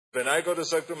When I go to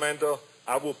Sacramento,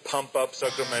 I will pump up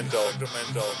Sacramento.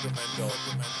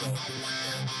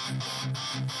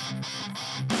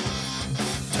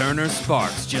 Turner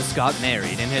Sparks just got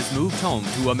married and has moved home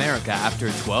to America after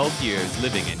 12 years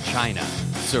living in China.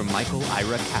 Sir Michael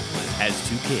Ira Kaplan has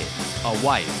 2 kids, a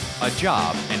wife, a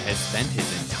job, and has spent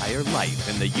his entire life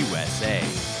in the USA.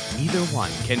 Neither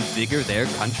one can figure their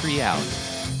country out.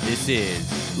 This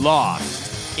is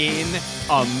Lost in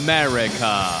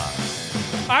America.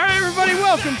 All right, everybody,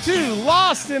 welcome to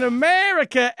Lost in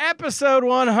America, episode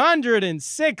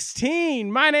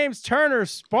 116. My name's Turner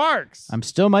Sparks. I'm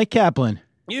still Mike Kaplan.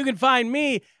 You can find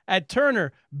me at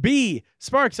Turner B.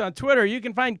 Sparks on Twitter. You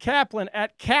can find Kaplan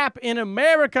at Cap in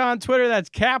America on Twitter. That's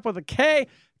Cap with a K.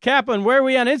 Kaplan, where are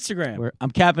we on Instagram?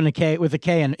 I'm Kaplan with a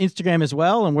K on Instagram as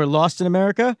well, and we're Lost in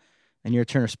America. And you're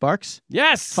Turner Sparks.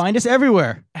 Yes. Find us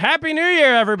everywhere. Happy New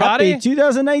Year, everybody. Happy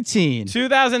 2019.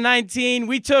 2019.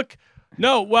 We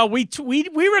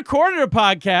recorded a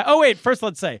podcast. Oh, wait. First,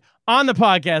 let's say, on the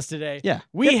podcast today,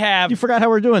 we have... You forgot how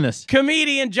we're doing this.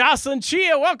 Comedian Jocelyn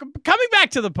Chia. Coming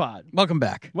back to the pod. Welcome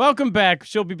back. Welcome back.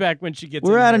 She'll be back when she gets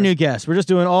We're in at here. a new guest. We're just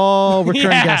doing all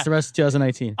recurring guests the rest of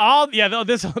 2019.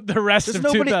 The rest of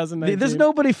 2019. There's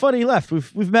nobody funny left.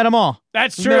 We've met them all.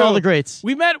 That's We've true. met all the greats.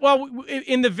 We met,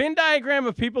 in the Venn diagram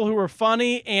of people who are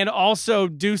funny and also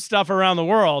do stuff around the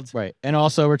world. Right. And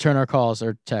also return our calls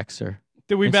or texts or...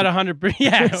 We met 100%.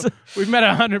 Yeah, we've met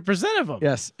 100% of them.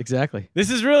 Yes, exactly. This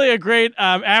is really a great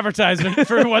advertisement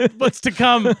for what's to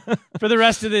come for the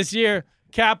rest of this year.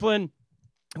 Kaplan,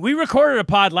 we recorded a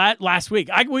pod last week.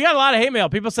 We got a lot of hate mail.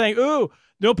 People saying, "Ooh,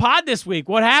 no pod this week.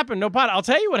 What happened? No pod." I'll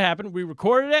tell you what happened. We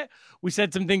recorded it. We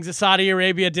said some things that Saudi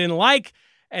Arabia didn't like,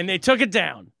 and they took it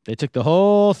down. They took the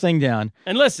whole thing down.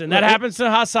 And listen, that happens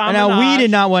to Hassan. And now we did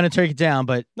not want to take it down,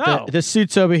 but no. the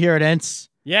suits over here at Ents.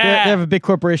 Yeah. They have a big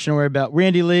corporation to worry about.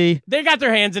 Randy Lee. They got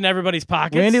their hands in everybody's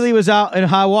pockets. Randy Lee was out in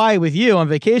Hawaii with you on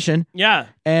vacation. Yeah.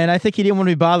 And I think he didn't want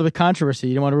to be bothered with controversy.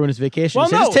 He didn't want to ruin his vacation. Well,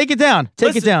 he said, just take it down.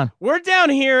 Take it down. We're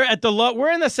down here at we're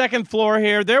in the 2nd floor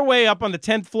here. They're way up on the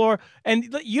 10th floor.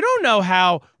 And you don't know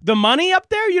how the money up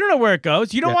there, you don't know where it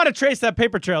goes. You don't want to trace that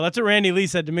paper trail. That's what Randy Lee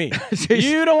said to me.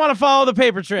 You don't want to follow the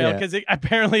paper trail because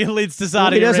apparently it leads to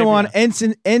Saudi Arabia. He doesn't want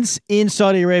Ents in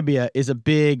Saudi Arabia is a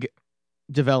big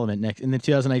development next in the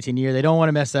 2019 year. They don't want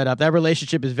to mess that up. That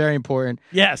relationship is very important.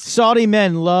 Yes. Saudi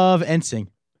men love Entsing.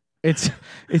 It's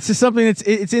just something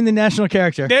it's in the national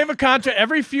character. They have a contract.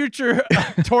 Every future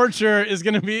torture is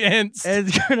going to be Ents.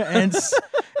 It's going to Ents.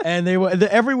 And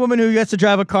every woman who gets to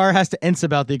drive a car has to Ents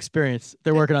about the experience.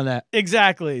 They're working on that.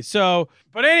 Exactly. So,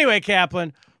 but anyway,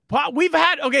 Kaplan, we've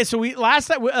had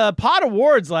Pod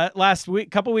Awards last week,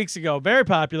 couple weeks ago, very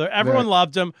popular. Everyone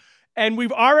loved them. And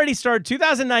we've already started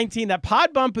 2019, that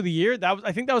pod bump of the year.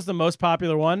 I think that was the most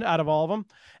popular one out of all of them.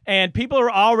 And people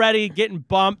are already getting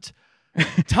bumped.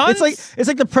 Tons. It's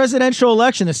like the presidential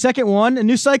election. The second one, a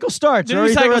new cycle starts. The new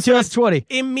cycle starts 2020.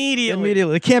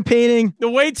 Immediately. The campaigning. The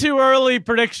way too early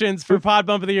predictions for pod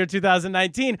bump of the year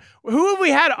 2019. Who have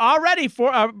we had already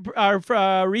for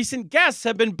our recent guests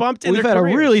have been bumped in We've their had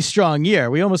careers. a really strong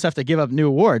year. We almost have to give up new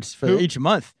awards for each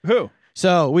month. Who?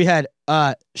 So we had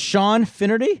Sean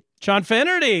Finnerty. Sean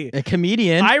Finnerty, a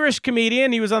comedian, Irish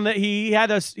comedian. He was on he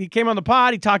came on the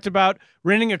pod. He talked about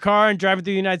renting a car and driving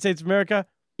through the United States of America.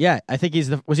 Yeah, I think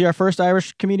was he our first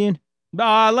Irish comedian?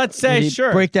 Let's say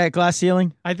sure. Break that glass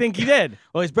ceiling. I think he did.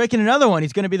 Well, he's breaking another one.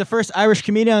 He's going to be the first Irish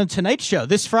comedian on the Tonight Show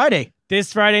this Friday.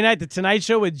 This Friday night, the Tonight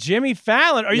Show with Jimmy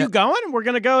Fallon. Are you going? We're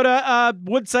gonna go to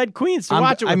Woodside, Queens to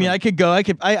watch it. I could go. I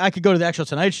could go to the actual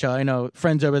Tonight Show. I know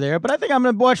friends over there, but I think I'm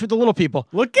gonna watch with the little people.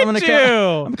 Look at you! I'm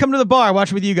gonna come to the bar,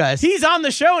 watch with you guys. He's on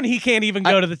the show and he can't even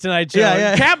go to the Tonight Show.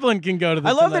 Yeah. Kaplan can go to the.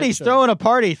 I love that he's throwing a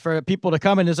party for people to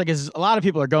come, and there's a lot of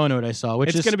people are going to it. I saw,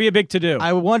 which it's gonna be a big to do.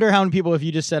 I wonder how many people, if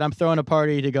you just said I'm throwing a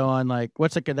party to go on,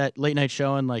 what's that late night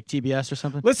show on TBS or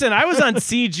something. Listen, I was on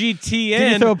CGTN.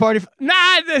 Did you throw a party? Nah,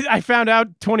 I found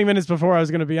out 20 minutes before I was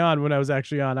going to be on when I was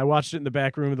actually on. I watched it in the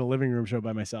back room of the living room show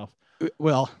by myself.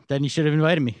 Well, then you should have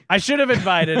invited me. I should have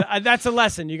invited. That's a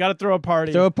lesson. You got to throw a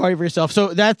party. Throw a party for yourself.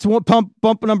 So that's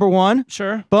bump number 1.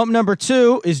 Sure. Bump number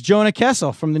 2 is Jonah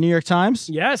Kessel from the New York Times.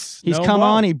 Yes. He's come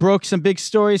on. He broke some big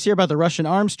stories here about the Russian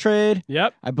arms trade.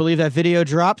 Yep. I believe that video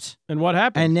dropped. And what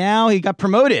happened? And now he got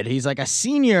promoted. He's like a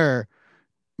senior.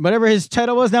 Whatever his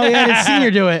title was, now he added senior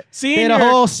to it. Senior. They had a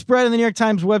whole spread on the New York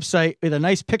Times website with a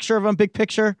nice picture of him, big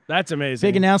picture. That's amazing.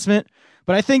 Big announcement.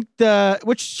 But I think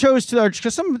which shows to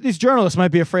because some of these journalists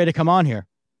might be afraid to come on here.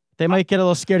 They might get a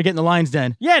little scared to get in the Lions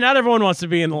Den. Yeah, not everyone wants to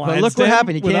be in the Lions But look Den what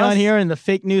happened. You with came us. on here, and the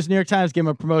fake news New York Times gave him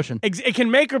a promotion. It can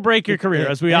make or break your career,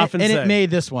 as we often say. And it made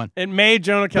this one. It made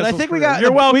Jonah Kessel's But I think career.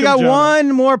 You're welcome, we got Jonah.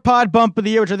 one more pod bump of the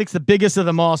year, which I think is the biggest of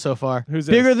them all so far. Who's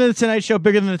bigger this? than the Tonight Show,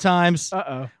 bigger than the Times.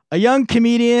 Uh-oh. A young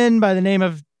comedian by the name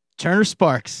of Turner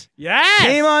Sparks Yes!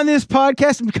 came on this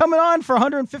podcast and coming on for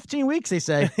 115 weeks, they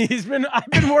say. I've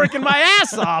been working my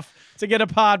ass off to get a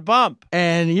pod bump.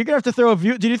 And you're gonna have to throw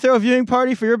Did you throw a viewing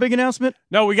party for your big announcement?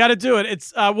 No, we got to do it.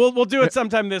 It's we'll do it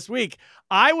sometime this week.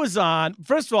 I was on.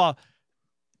 First of all,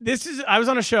 I was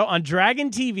on a show on Dragon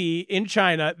TV in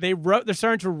China. They're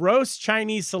starting to roast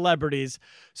Chinese celebrities.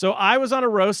 So I was on a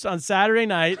roast on Saturday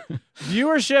night.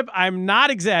 Viewership, I'm not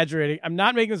exaggerating. I'm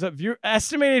not making this up.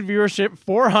 Estimated viewership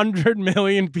 400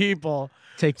 million people.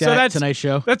 Take that, So that's Tonight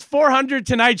Show. That's 400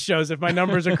 Tonight Shows, if my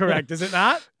numbers are correct. Is it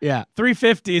not? Yeah.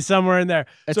 350 somewhere in there.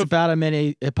 It's So about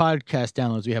many podcast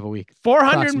downloads we have a week. 400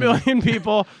 approximately. million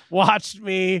people watched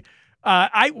me.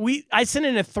 I sent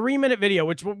in a 3-minute video,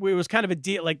 which was kind of a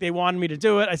deal. Like, they wanted me to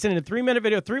do it. I sent in a 3-minute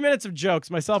video, 3 minutes of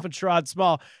jokes, myself and Sherrod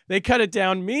Small. They cut it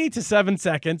down, me to 7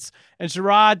 seconds and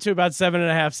Sherrod to about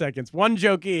 7.5 seconds. One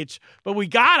joke each. But we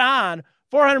got on.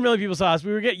 400 million people saw us.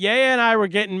 Yaya and I were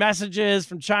getting messages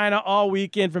from China all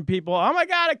weekend from people. Oh my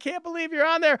God, I can't believe you're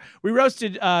on there. We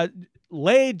roasted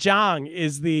Lei Zhang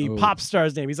is the pop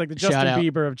star's name. He's like the Justin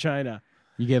Bieber of China.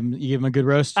 You give him a good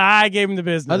roast. I gave him the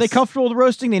business. Are they comfortable with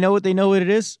roasting? They know what it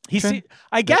is.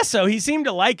 I guess so. He seemed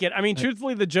to like it. I mean,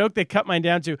 truthfully, the joke they cut mine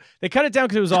down to, they cut it down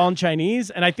because it was all in Chinese,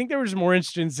 and I think they were just more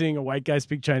interested in seeing a white guy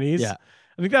speak Chinese. Yeah.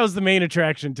 I think that was the main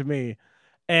attraction to me.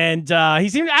 And he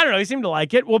seemed to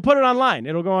like it. We'll put it online.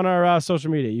 It'll go on our social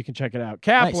media. You can check it out.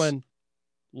 Kaplan,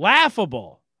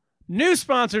 Laughable. New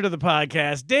sponsor to the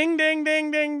podcast. Ding, ding,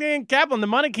 ding, ding, ding. Kaplan, the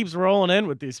money keeps rolling in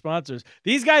with these sponsors.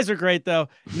 These guys are great, though.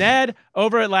 Ned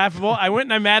over at Laughable. I went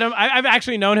and I met him. I've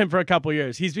actually known him for a couple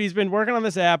years. He's been working on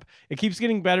this app. It keeps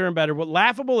getting better and better. What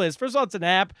Laughable is, first of all, it's an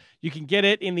app. You can get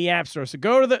it in the App Store. So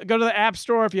go to the App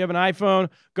Store if you have an iPhone.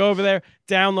 Go over there,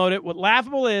 download it. What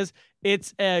Laughable is,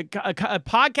 it's a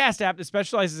podcast app that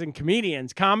specializes in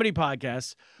comedians, comedy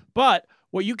podcasts. But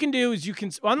what you can do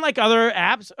is unlike other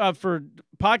apps for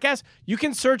podcasts, you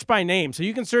can search by name. So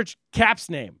you can search Cap's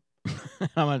name.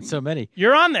 I'm on so many.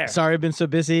 You're on there. Sorry, I've been so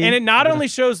busy. And it not only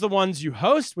shows the ones you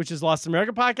host, which is Lost in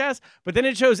America podcast, but then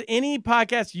it shows any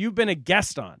podcast you've been a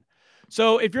guest on.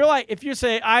 So if you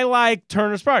say, I like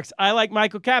Turner Sparks, I like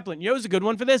Michael Kaplan, who's a good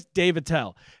one for this? Dave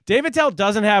Attell. Dave Attell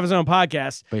doesn't have his own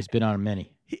podcast. But he's been on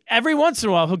many. Every once in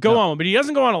a while, he'll go on one, but he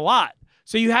doesn't go on a lot.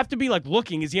 So you have to be like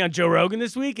looking. Is he on Joe Rogan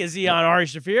this week? Is he on Ari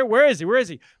Shaffir? Where is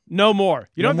he? No more.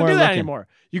 You don't have to do that anymore.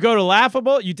 You go to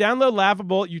Laughable, you download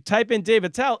Laughable, you type in Dave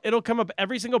Attell, it'll come up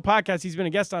every single podcast he's been a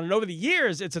guest on. And over the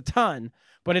years, it's a ton,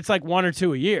 but it's like 1 or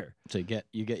 2 a year. So you get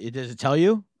does it tell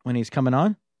you when he's coming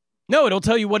on? No, it'll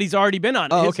tell you what he's already been on.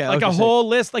 Oh, It's okay. like a whole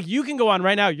list. Like you can go on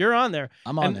right now. You're on there.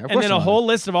 I'm on there. Of And course then I'm a on whole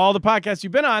list of all the podcasts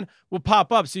you've been on will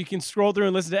pop up. So you can scroll through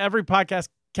and listen to every podcast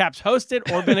Cap's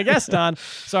hosted or been a guest on.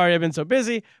 Sorry, I've been so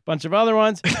busy. Bunch of other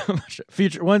ones.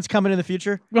 Future one's coming in the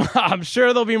future. I'm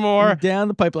sure there'll be more. Down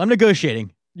the pipeline. I'm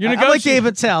negotiating. You're I'm like Dave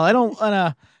Attell. I don't want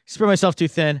to spread myself too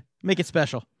thin. Make it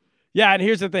special. Yeah, and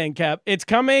here's the thing, Cap. It's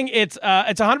coming. It's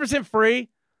 100% free.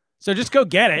 So just go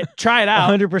get it. Try it out.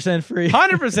 100% free.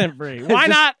 100% free. Why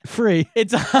not? Free.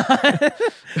 It's You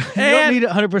don't need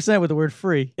 100% with the word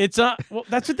free. It's well,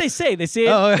 that's what they say. They say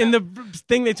it in the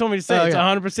thing they told me to say. It's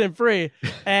 100% free,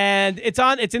 and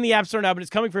it's in the App Store now, but it's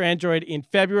coming for Android in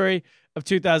February of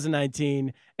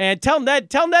 2019. And tell Ned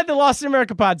the Lost in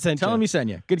America pod sent you. Tell him he sent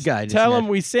you. Good guy. Tell him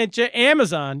we sent you.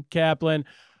 Amazon, Kaplan.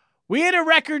 We had a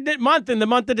record month in the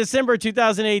month of December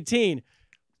 2018.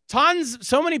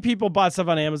 So many people bought stuff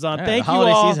on Amazon. Yeah, Thank you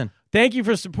holiday all. season. Thank you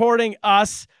for supporting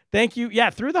us. Thank you. Yeah,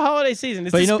 through the holiday season.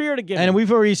 It's the spirit of giving. And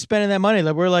we've already spending that money.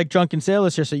 Like we're like drunken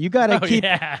sailors here. So you got to keep.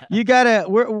 Yeah. You got to.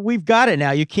 We've got it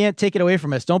now. You can't take it away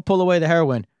from us. Don't pull away the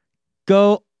heroin.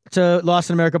 Go to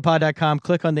lostinamericapod.com.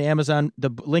 Click on the Amazon, the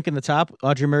link in the top,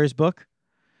 Audrey Murray's book,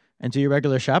 and do your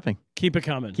regular shopping. Keep it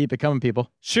coming. Keep it coming,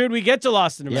 people. Should we get to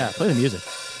Lost in America? Yeah, play the music.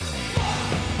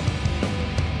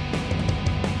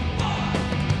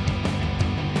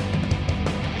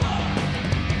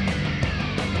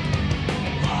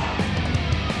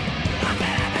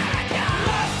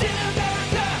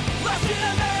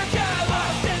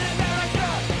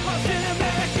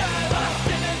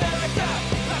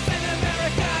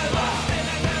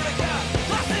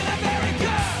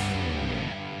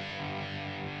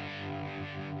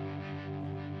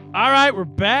 All right, we're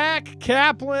back.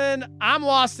 Kaplan, I'm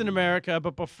Lost in America,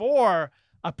 but before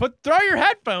I throw your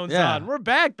headphones on. We're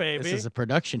back, baby. This is a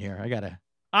production here. I gotta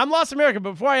I'm Lost America,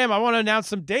 but before I am, I want to announce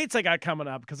some dates I got coming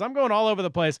up because I'm going all over the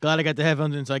place. Glad I got the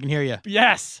headphones in so I can hear you.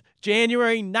 Yes,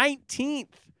 January 19th.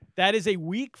 That is a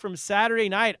week from Saturday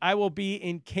night. I will be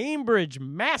in Cambridge,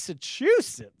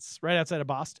 Massachusetts, right outside of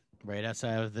Boston. Right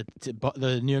outside of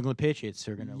the New England Patriots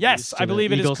are going to yes, I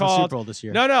believe it is called Super Bowl this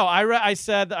year. No, I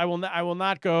said that I will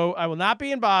not go. I will not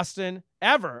be in Boston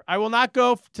ever. I will not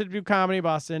go to do comedy in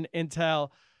Boston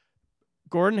until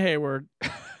Gordon Hayward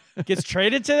gets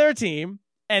traded to their team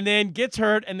and then gets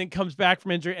hurt and then comes back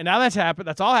from injury. And now that's happened.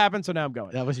 That's all happened. So now I'm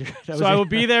going. I will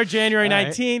be there January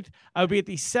 19th. Right. I will be at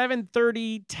the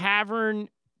 730 Tavern.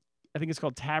 I think it's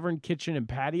called Tavern Kitchen and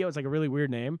Patio. It's like a really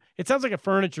weird name. It sounds like a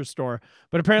furniture store,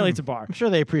 but apparently it's a bar. I'm sure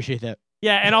they appreciate that.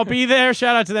 Yeah, and I'll be there.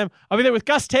 Shout out to them. I'll be there with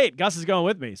Gus Tate. Gus is going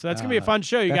with me. So that's going to be a fun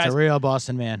show, you guys. That's a real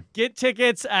Boston man. Get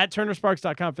tickets at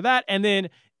turnersparks.com for that. And then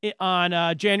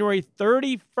on January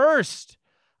 31st,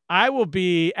 I will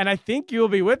be, and I think you'll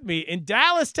be with me, in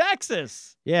Dallas,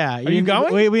 Texas. Yeah. Are you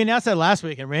going? We announced that last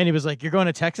week, and Randy was like, "You're going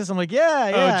to Texas?" I'm like,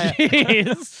 yeah. Oh,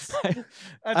 jeez.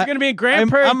 That's going to be in Grand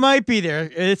Prairie. I might be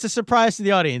there. It's a surprise to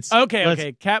the audience.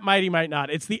 Okay. Cat might, he might not.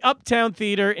 It's the Uptown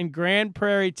Theater in Grand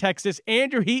Prairie, Texas.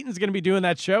 Andrew Heaton's going to be doing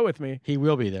that show with me. He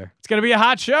will be there. It's going to be a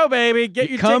hot show, baby. Get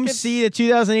your Come tickets. see the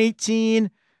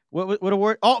 2018 what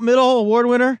award? Alt Middle Award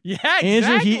winner. Yeah, exactly.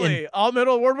 Andrew Heaton. Alt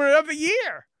Middle Award winner of the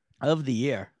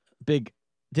year. Big.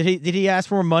 Did he ask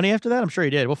for more money after that? I'm sure he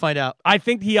did. We'll find out. I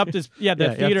think he upped his. Yeah,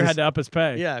 the theater had to up his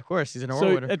pay. Yeah, of course. He's an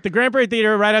award winner. At the Grand Prairie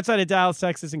Theater, right outside of Dallas,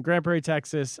 Texas, in Grand Prairie,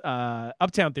 Texas,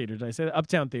 Uptown Theater. Did I say that?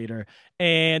 Uptown Theater.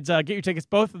 And get your tickets,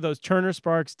 both of those,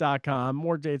 turnersparks.com.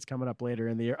 More dates coming up later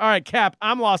in the year. All right, Cap,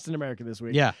 I'm Lost in America this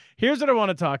week. Yeah. Here's what I want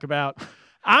to talk about.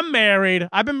 I'm married.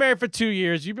 I've been married for 2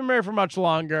 years. You've been married for much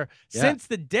longer. Yeah. Since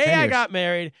the day I got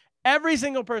married, every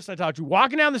single person I talk to,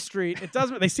 walking down the street,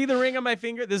 they see the ring on my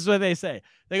finger. This is what they say.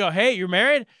 They go, "Hey, you're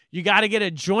married? You got to get a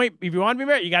joint. If you want to be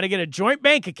married, you got to get a joint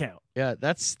bank account." Yeah,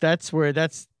 that's where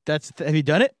that's. Have you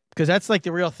done it? Because that's like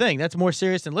the real thing. That's more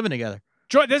serious than living together.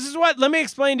 Let me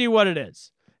explain to you what it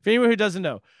is. For anyone who doesn't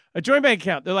know, a joint bank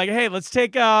account. They're like, "Hey, let's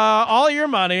take all your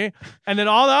money and then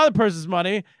all the other person's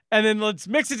money, and then let's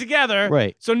mix it together,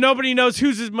 right? So nobody knows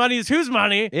whose money is whose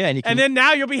money. Yeah, and then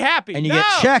now you'll be happy. And you get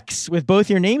checks with both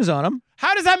your names on them.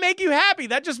 How does that make you happy?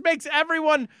 That just makes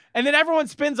everyone, and then everyone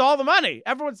spends all the money.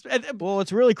 Well,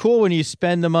 it's really cool when you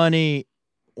spend the money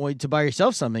to buy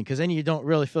yourself something, because then you don't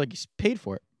really feel like you paid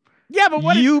for it. Yeah,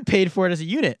 but you paid for it as a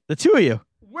unit, the two of you.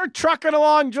 We're trucking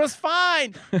along just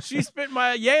fine.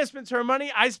 Yaya spends her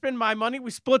money. I spend my money.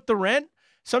 We split the rent.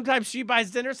 Sometimes she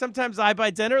buys dinner. Sometimes I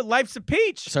buy dinner. Life's a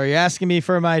peach. So you're asking me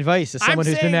for my advice as someone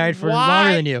who's been married for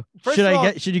longer than you.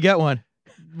 Should you get one?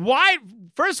 Why?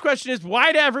 First question is,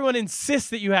 why do everyone insist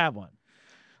that you have one?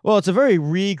 Well, it's a very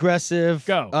regressive,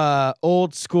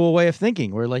 old school way of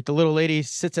thinking, where like the little lady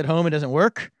sits at home and doesn't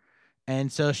work.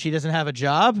 And so she doesn't have a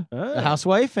job, a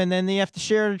housewife, and then they have to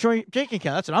share a joint account.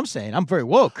 That's what I'm saying. I'm very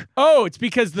woke. Oh, it's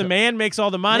because the man makes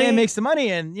all the money? The man makes the money,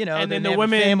 and, and then the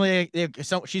women, family,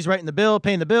 she's writing the bill,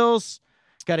 paying the bills.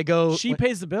 Got to go. She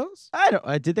pays the bills?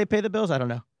 Did they pay the bills? I don't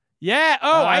know. Yeah.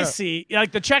 Oh, I see.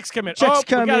 Like the checks come in. Checks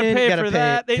come we gotta in. Pay for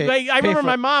that. I remember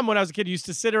my mom, when I was a kid, used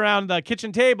to sit around the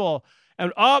kitchen table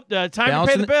and time to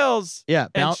pay the bills. Yeah.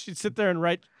 And she'd sit there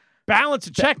and balance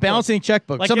a checkbook. Balancing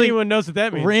checkbook. Like anyone knows what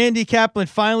that means. Randy Kaplan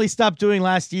finally stopped doing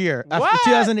last year. After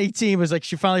 2018 was like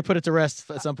she finally put it to rest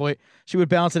at some point. She would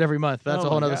balance it every month. That's a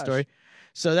whole other story.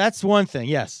 So that's one thing.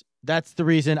 Yes. That's the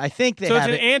reason. I think they have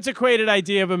So it's an antiquated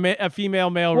idea of a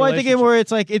female-male relationship. Well, I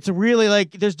think where it's really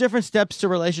like there's different steps to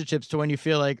relationships to when you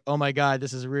feel like, oh my God,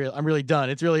 this is real. I'm really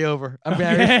done. It's really over. I'm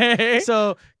married.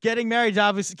 So getting married is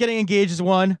obviously, getting engaged is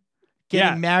one.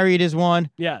 Getting married is one.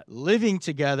 Yeah. Living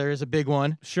together is a big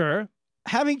one. Sure.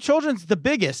 Having children's the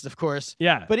biggest, of course.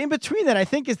 Yeah. But in between that, I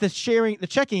think is the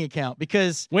checking account,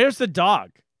 because where's the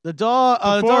dog? The dog's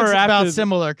about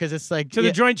similar, because it's like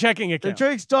the joint checking account.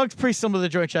 The dog's pretty similar to the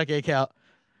joint checking account.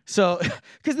 So,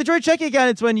 because the joint checking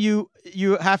account, it's when you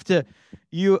have to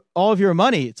all of your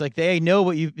money. It's like they know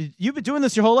what you've been doing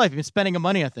this your whole life. You've been spending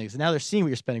money on things, and now they're seeing what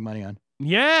you're spending money on.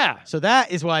 Yeah. So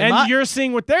that is why. And you're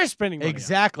seeing what they're spending money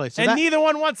exactly. on. So neither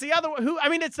one wants the other one.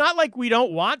 It's not like we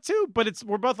don't want to, but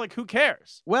we're both like, who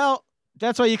cares? Well,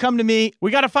 that's why you come to me. We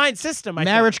got to find system.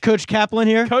 Marriage coach Kaplan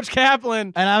here. Coach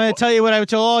Kaplan. And I'm going to tell you what I would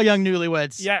tell all young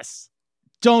newlyweds. Yes.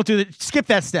 Don't skip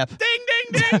that step. Ding,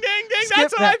 ding, ding, ding, ding.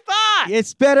 That's what I thought.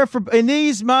 It's better in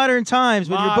these modern times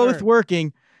when you're both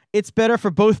working, it's better for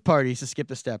both parties to skip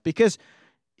the step, because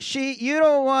you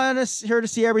don't want her to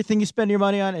see everything you spend your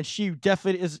money on, and she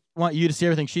definitely want you to see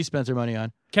everything she spends her money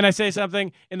on. Can I say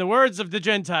something? In the words of the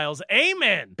Gentiles,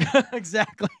 amen.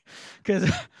 Exactly.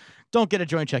 Because Don't get a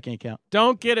joint checking account.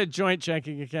 Don't get a joint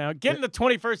checking account. Get in the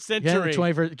 21st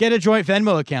century. Get a joint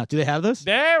Venmo account. Do they have those?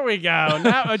 There we go.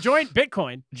 Now a joint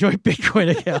Bitcoin. Joint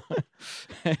Bitcoin account.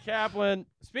 Kaplan,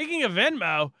 speaking of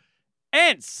Venmo,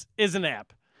 Ents is an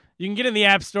app. You can get in the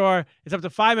App Store. It's up to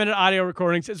 5-minute audio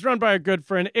recordings. It's run by our good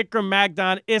friend Ikram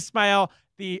Magdan Ismail,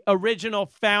 the original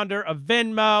founder of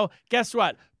Venmo. Guess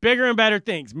what? Bigger and better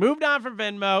things. Moved on from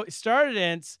Venmo, started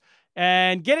Ents,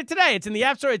 and get it today. It's in the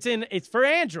App Store. It's for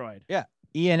Android. Yeah.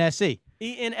 ENSE.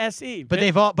 ENSE.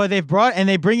 But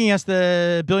they're bringing us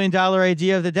the $1 billion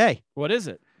idea of the day. What is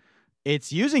it?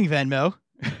 It's using Venmo.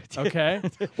 Okay.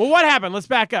 Well, what happened? Let's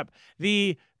back up.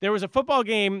 There was a football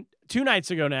game 2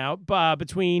 nights ago now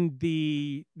between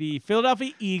the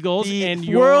Philadelphia Eagles and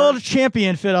your world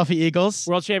champion Philadelphia Eagles.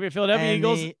 World champion Philadelphia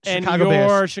Eagles and Chicago your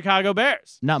Bears. Chicago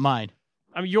Bears. Not mine.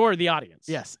 I mean, you're the audience.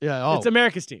 Yes. Yeah. Oh. It's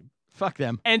America's team. Fuck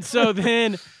them. And so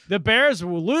then the Bears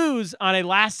will lose on a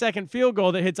last-second field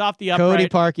goal that hits off the upright. Cody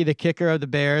Parkey, the kicker of the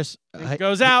Bears,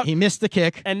 goes out. He missed the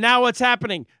kick. And now what's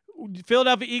happening?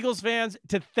 Philadelphia Eagles fans,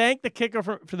 to thank the kicker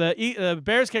for the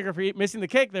Bears kicker for missing the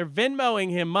kick, they're Venmoing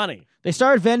him money. They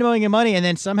started Venmoing him money, and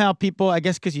then somehow people, I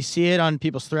guess because you see it on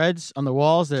people's threads on the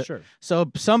walls. Sure.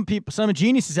 So some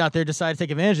geniuses out there decide to take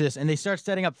advantage of this, and they start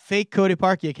setting up fake Cody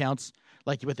Parkey accounts,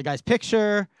 like with the guy's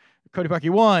picture. Cody Parkey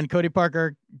won. Cody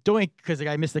Parker doink because the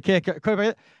guy missed the kick.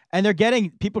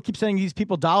 And people keep sending these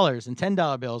people dollars and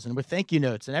 $10 bills and with thank you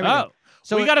notes and everything. Oh,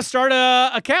 so we got to start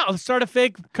a account. Let's start a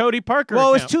fake Cody Parker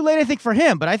Well, account. it's too late, I think, for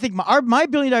him. But I think my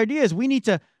 $1 billion idea is we need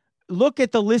to look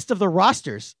at the list of the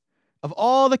rosters of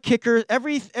all the kickers,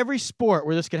 every sport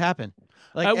where this could happen.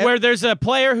 Where there's a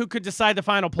player who could decide the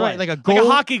final play. Right, like a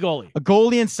hockey goalie. A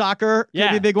goalie in soccer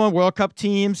could be a big one. World Cup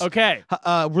teams. Okay.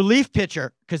 Relief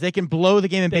pitcher, because they can blow the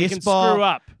game in baseball. They can screw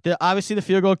up. Obviously, the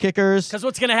field goal kickers. Because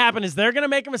what's going to happen is they're going to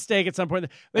make a mistake at some point.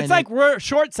 It's like we're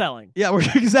short selling. Yeah, we're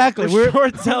short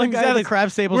selling. Exactly. The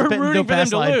crab stables. We're rooting for them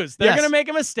to lose. They're going to make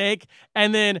a mistake,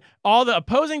 and then all the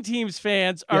opposing team's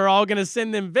fans are all going to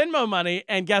send them Venmo money,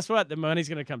 and guess what? The money's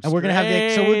going to come. And we're going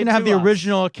to have the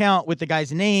original account with the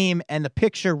guy's name and the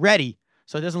picture ready.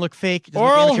 So it doesn't look fake.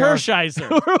 Oral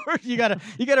Hershiser. you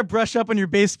gotta brush up on your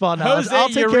baseball now. Jose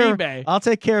Uribe. I'll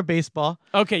take care of baseball.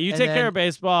 Okay, you take care of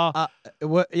baseball.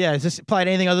 Is this apply to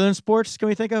anything other than sports? Can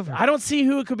we think of? I don't see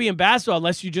who it could be in basketball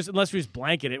unless we just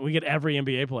blanket it. We get every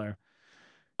NBA player.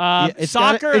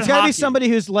 Soccer. It's got to be somebody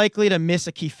who's likely to miss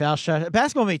a key foul shot.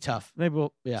 Basketball may be tough. Maybe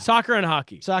Soccer and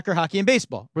hockey. Soccer, hockey, and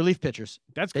baseball. Relief pitchers.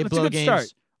 That's a good games.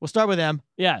 start. We'll start with them.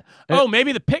 Yeah.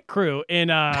 Maybe the pit crew in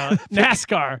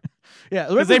NASCAR. Yeah,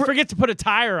 because they forget to put a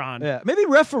tire on. Yeah, maybe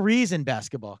referees in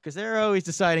basketball because they're always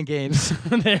deciding games.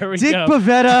 There we Dick go.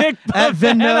 Pavetta at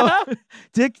Venmo.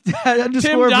 Dick _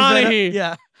 Tim Donaghy.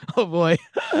 Yeah. Oh boy.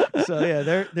 So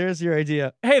yeah, there's your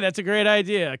idea. Hey, that's a great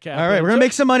idea, Captain. All right, we're gonna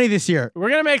make some money this year. We're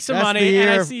gonna make some money, and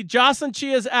I see Jocelyn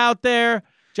Chia's out there.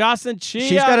 Jocelyn Chia.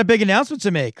 She's got a big announcement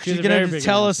to make. She's going to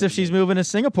tell us if she's moving to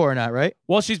Singapore or not, right?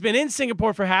 Well, she's been in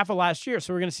Singapore for half of last year,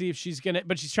 so we're going to see if she's going to,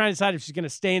 but she's trying to decide if she's going to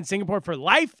stay in Singapore for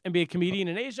life and be a comedian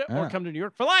in Asia or come to New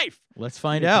York for life. Let's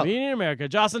find out. Comedian in America.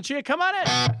 Jocelyn Chia, come on in.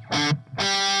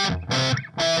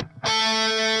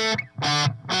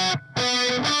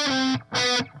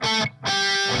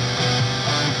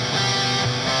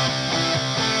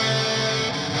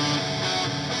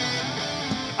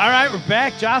 All right, we're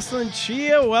back. Jocelyn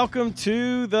Chia, welcome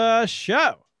to the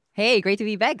show. Hey, great to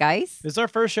be back, guys. This is our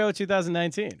first show of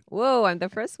 2019. Whoa, I'm the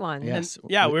first one. Yes.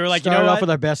 And, we were like, start off with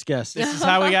our best guest. This is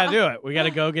how we got to do it. We got to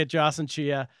go get Jocelyn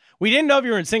Chia. We didn't know if you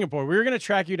were in Singapore. We were going to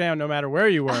track you down no matter where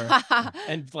you were.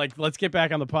 And let's get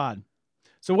back on the pod.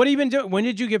 So what have you been doing? When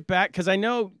did you get back? Because I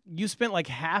know you spent like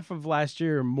half of last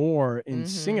year or more in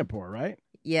Singapore, right?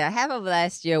 Yeah, half of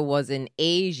last year was in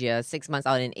Asia, 6 months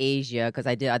out in Asia, because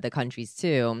I did other countries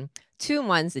too. 2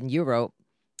 months in Europe,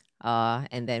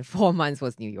 and then 4 months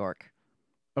was New York.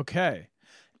 Okay.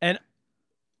 And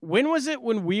when was it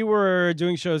when we were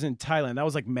doing shows in Thailand? That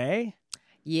was like May?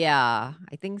 Yeah,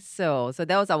 I think so. So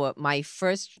that was my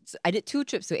first, I did 2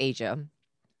 trips to Asia.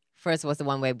 First was the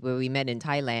one where we met in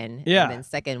Thailand. Yeah. And then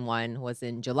second one was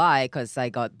in July because I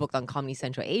got booked on Comedy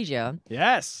Central Asia.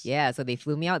 Yes. Yeah, so they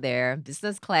flew me out there.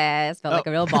 Business class. Felt like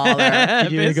a real baller.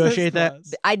 Did you negotiate that?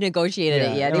 I negotiated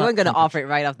it, yeah. They weren't going to offer it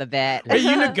right off the bat. Wait,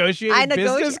 you negotiated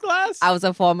business class? I was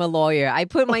a former lawyer. I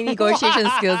put my negotiation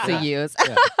skills to use.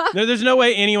 Yeah. No, there's no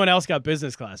way anyone else got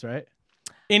business class, right?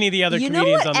 Any of the other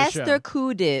comedians on the show. Esther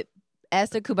Koo did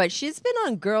Esther Koo, but she's been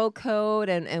on Girl Code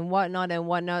and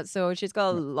whatnot. So she's got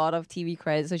a lot of TV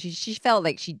credits. So she felt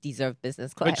like she deserved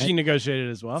business class. But she negotiated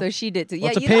as well. So she did too.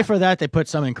 Well, to pay for that, they put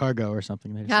some in cargo or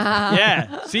something. They just-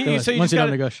 Yeah. See, so you once just you don't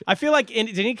gotta, negotiate. I feel like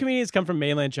did any comedians come from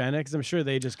mainland China? Because I'm sure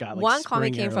they just got like one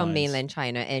comic Spring came from Airlines. mainland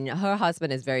China, and her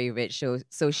husband is very rich.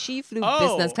 So she flew Oh.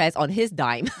 business class on his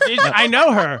dime. I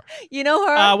know her. You know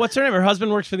her? What's her name? Her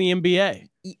husband works for the NBA.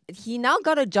 He now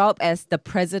got a job as the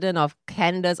president of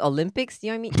Canada's Olympics.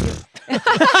 You know what I mean?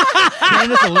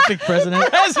 Canada's Olympic president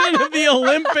President of the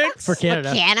Olympics for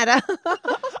Canada. Canada.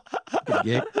 Good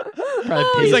gig. Probably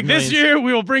pays He's like, millions. this year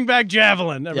we will bring back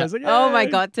javelin. Everyone's like, Oh my "Yay."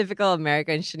 God, typical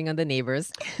American shitting on the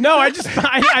neighbors. No, I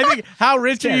think how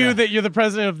rich are you Canada. that you're the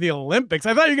president of the Olympics?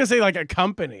 I thought you were gonna say like a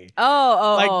company.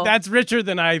 Oh. Like that's richer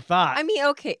than I thought. I mean,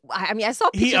 okay. I mean, I saw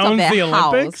He pictures of owns their the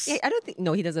house. Olympics? I don't think.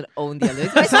 No, he doesn't own the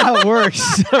Olympics. But I That's saw how it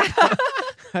works.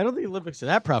 I don't think Olympics are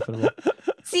that profitable.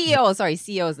 CEO. Sorry,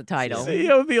 CEO is the title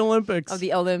CEO of the Olympics. of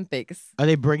the Olympics. Are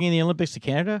they bringing the Olympics to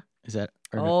Canada? Is that?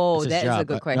 or no? Oh, It's his that is a job.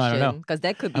 good No, I question. don't know. Because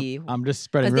that could be I'm just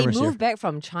spreading because they rumors moved here. back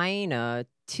from China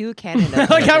to Canada.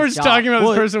 like how for we're this just talking job. about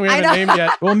Well, this person we I haven't know. named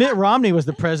yet. Well, Mitt Romney was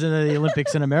the president of the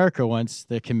Olympics in America once.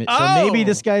 The so maybe Oh.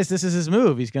 this is his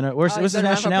move. He's gonna. What's Oh, his he's gonna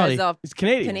run for nationality? president He's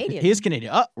Canadian. Canadian. He is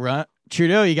Canadian. Oh, right.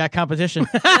 Trudeau, you got competition.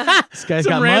 This guy's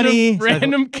Some got random, money.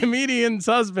 random comedian's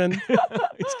husband.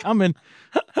 He's coming.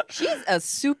 She's a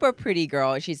super pretty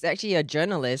girl. She's actually a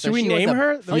journalist. Should So we she was name a-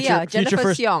 her? Oh yeah, Future Jennifer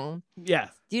first- Seong. Yeah,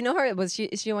 Do you know her? Is she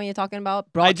the one you're talking about? I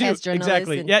do Broadcast journalist.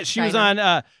 exactly. in Yeah, she was China.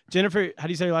 on Jennifer. How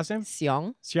do you say your last name?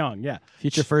 Seong. Xiong. Yeah,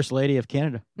 Future First Lady of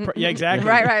Canada. Yeah, exactly.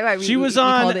 Right. She was we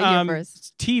on called it here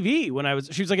first. TV when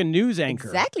she was like a news anchor.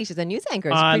 Exactly. She's a news anchor.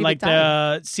 It's On pretty like big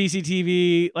time. the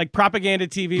CCTV, like propaganda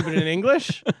TV, but in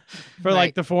English for like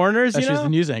Right. the foreigners. Oh, You she was know, the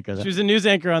news anchor. she was a news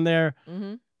anchor on there.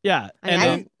 Mhm. Yeah,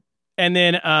 I mean, and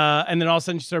then all of a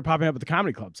sudden she started popping up at the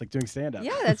comedy clubs, like doing stand up.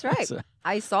 Yeah, that's right. So-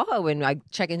 I saw her when I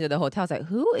checked into the hotel. I was like,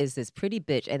 who is this pretty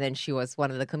bitch? And then she was one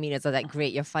of the comedians. I was like,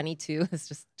 great, you're funny too. It's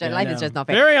just, life is just not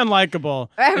fair. Very unlikable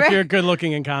Right, if right. you're good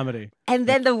looking in comedy. And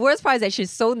then the worst part is that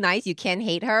she's so nice, you can't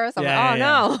hate her. So I'm Yeah, like,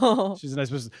 yeah, no. She's a nice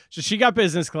person. So she got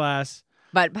business class.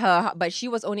 But she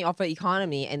was only offered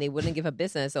economy and they wouldn't give her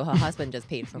business. So her husband just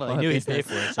paid for Well, her he knew he'd business. pay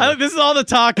for it. I So. think this is all the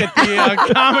talk at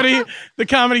the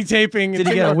comedy taping. Did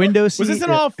he get a window seat? Was this an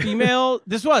or- all female?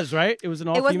 This was right. It was an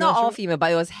all. It was not all show? female,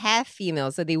 but it was half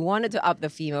female. So they wanted to up the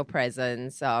female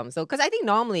presence. So because I think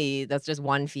normally that's just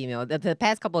one female. The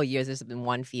past couple of years, there's been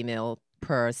one female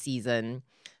per season.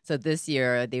 So this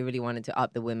year they really wanted to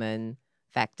up the women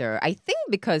factor. I think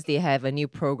because they have a new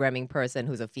programming person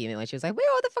who's a female, and she was like, "Where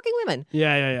are all the fucking women?"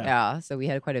 Yeah. Yeah. So we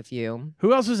had quite a few.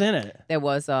 Who else was in it? There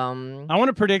was I want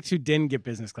to predict who didn't get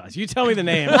business class. You tell me the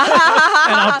name, and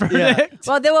I'll predict.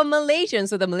 Well, there were Malaysians,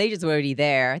 so the Malaysians were already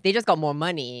there. They just got more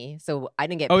money, so I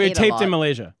didn't get Oh, paid it taped a in lot.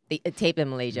 Malaysia. They taped in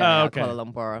Malaysia, Oh, yeah, okay. Kuala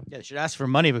Lumpur. Yeah, they should ask for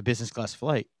money of a business class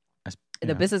flight.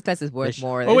 The business class is worth should-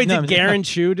 more. Oh wait, No, did Garen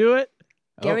Chu do it?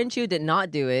 Garen Chu did not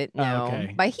do it, Oh, no.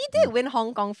 okay. But he did win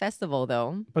Hong Kong Festival,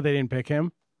 though. But they didn't pick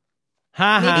him.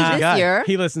 Ha Maybe ha. this God. year.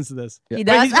 He listens to this. He Wait,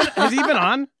 does. has he been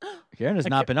on? Karen has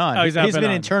not been on. Oh, he's not been been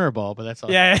on. in Turner Ball, but that's all.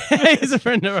 Yeah, he's a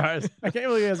friend of ours. I can't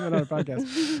believe he hasn't been on a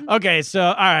podcast. Okay, so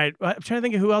all right, I'm trying to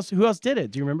think of who else did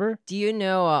it. Do you remember? Do you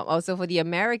know, also for the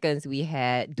Americans, we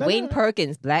had Dwayne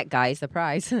Perkins, black guy,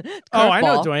 surprise. Oh, I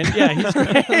know Curveball. Dwayne. Yeah, he's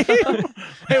great.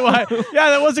 Wait, what? Yeah,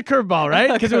 that was a curveball,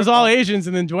 right? Because it was all Asians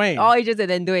and then Dwayne. Oh, he just did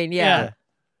then Dwayne, yeah.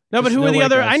 No, but Just who no were the white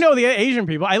other? guys. I know the Asian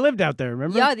people. I lived out there.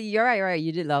 Remember? Yeah, you're right.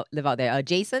 You did live out there.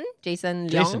 Jason Leong.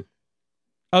 Jason.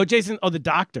 Oh, Jason. Oh, the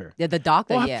doctor. Yeah, the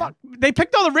doctor, Oh, yeah. fuck. They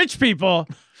picked all the rich people.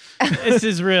 This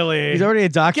is really. He's already a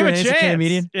doctor Give a and he's a chance.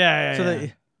 comedian. Yeah. So yeah.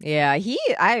 that-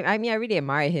 Yeah, I mean, I really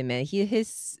admire him, man.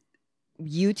 His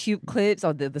YouTube clips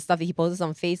or the stuff that he posts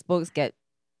on Facebook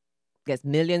gets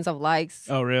millions of likes.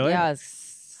 Oh, really?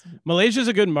 Yes. Malaysia's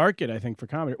a good market, I think, for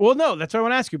comedy. Well, no, that's what I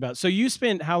want to ask you about. So you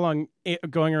spent how long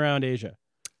going around Asia?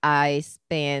 I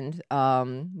spent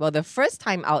the first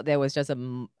time out there was just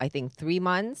I think 3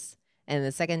 months, and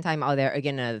the second time out there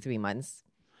again another 3 months.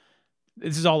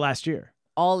 This is all last year.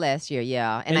 All last year,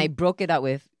 yeah. And I broke it up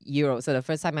with Europe. So the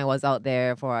first time I was out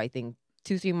there for I think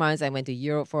 2-3 months. I went to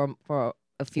Europe for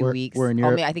a few weeks. We're in Or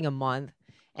Europe. maybe I think a month.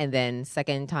 And then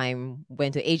second time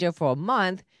went to Asia for a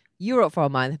month, Europe for a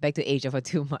month, back to Asia for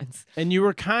 2 months. And you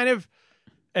were kind of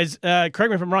as correct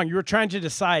me if I'm wrong, you were trying to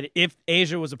decide if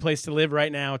Asia was a place to live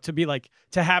right now, to be like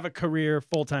to have a career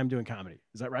full time doing comedy.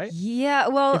 Is that right? Yeah,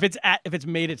 well, If it's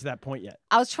made it to that point yet,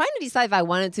 I was trying to decide if I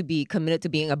wanted to be committed to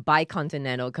being a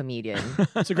bicontinental comedian.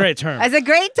 it's a great term. That's a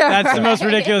great term. That's the most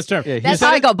ridiculous term. Yeah, That's how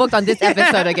I got booked on this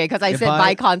episode, okay? Because I said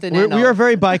bicontinental. We are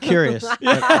very bi-curious.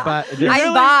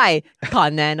 I'm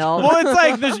bi-continental. Well,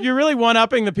 it's like you're really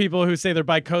one-upping the people who say they're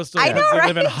bi-coastal. I know, They right?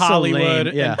 live in Hollywood,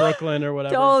 lame, yeah. in Brooklyn, or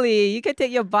whatever. Totally. You can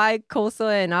take your bi-coastal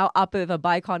and I'll up it with a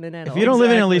bicontinental. If you don't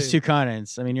live in at Exactly. least two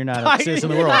continents, I mean, you're not a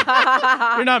citizen of the world.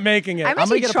 You're not making it. I'm gonna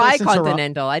actually get a place in Toronto.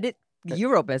 tri-continental. I did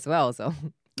Europe as well, so.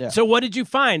 Yeah. So what did you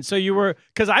find? So you were,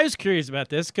 because I was curious about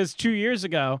this, because 2 years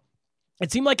ago,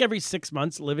 it seemed like every 6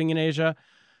 months living in Asia,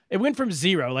 it went from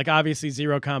zero, like obviously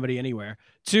zero comedy anywhere,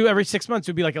 to every 6 months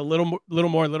it would be like a little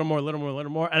more.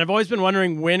 And I've always been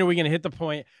wondering, when are we going to hit the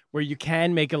point where you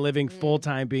can make a living full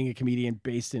time being a comedian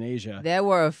based in Asia? There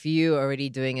were a few already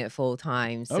doing it full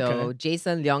time. So Okay.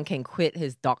 Jason Leong can quit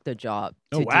his doctor job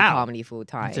to Oh, do wow. comedy full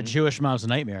time. It's a Jewish mom's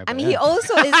nightmare. I but mean, yeah. he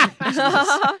also is.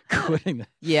 Quitting the,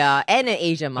 Yeah, and an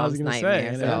Asian I was mom's going to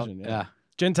nightmare. say, so. Asian, yeah.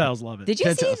 Gentiles love it. Did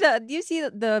you see Gentiles. do you see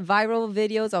the viral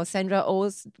videos of Sandra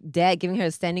Oh's dad giving her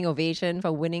a standing ovation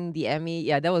for winning the Emmy?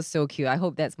 Yeah, that was so cute. I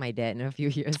hope that's my dad in a few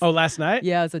years. Oh, last night?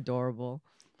 Yeah, it's adorable.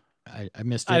 I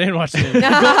missed it. I didn't watch it. It's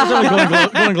only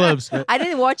Golden Globes. But I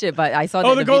didn't watch it, but I saw that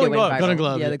Oh, the the Golden video went Globes. viral. Golden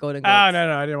Globes, Yeah, yeah. the Golden Oh, Globes.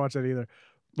 no, I didn't watch that either.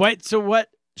 Wait, so what?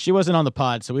 she wasn't on the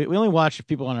pod, so we only watch if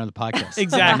people are on the podcast.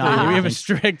 Exactly. Not We have a things.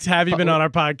 strict have you been on our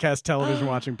podcast television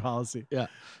watching policy. Yeah.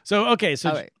 So, okay. So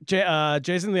All right.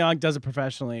 Jason Leong does it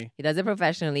professionally. He does it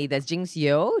professionally. There's Jinx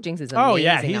Yo. Jinx is amazing. Oh,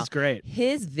 yeah. now. He's great.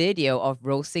 His video of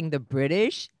roasting the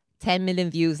British, 10 million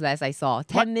views last I saw.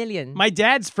 10 million. My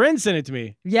dad's friend sent it to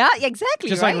me. Yeah, exactly.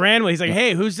 Just right? like randomly. He's like,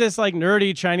 hey, who's this like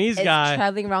nerdy Chinese It's guy?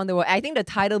 traveling around the world. I think the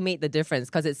title made the difference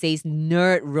because it says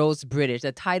Nerd Roast British.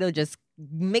 The title just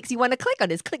makes you want to click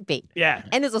on it. It's clickbait. Yeah.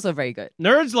 And it's also very good.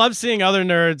 Nerds love seeing other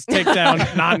nerds take down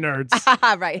non-nerds.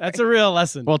 Right. That's a real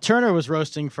lesson. Well, Turner was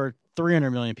roasting for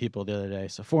 300 million people the other day,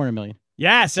 so 400 million.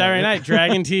 Yeah, Saturday night,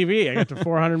 Dragon TV. I got to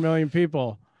 400 million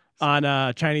people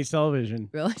on Chinese television.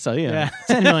 Really? So yeah, Yeah.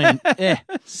 10 million.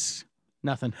 It's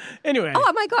nothing. Anyway.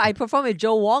 Oh my God. I performed with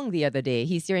Joe Wong the other day.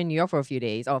 He's here in New York for a few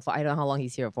days. I don't know how long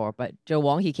he's here for, but Joe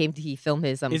Wong, he filmed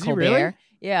his Is he Colbert. really?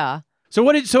 Yeah.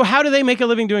 So how do they make a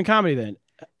living doing comedy then?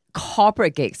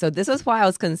 Corporate gigs. So this was why I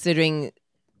was considering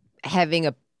having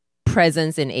a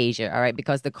presence in Asia, all right?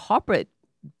 Because the corporate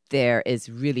there is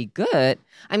really good.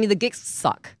 I mean, the gigs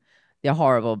suck. They're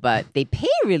horrible, but they pay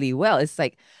really well. It's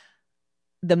like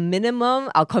the minimum,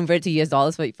 I'll convert to US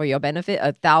dollars for your benefit,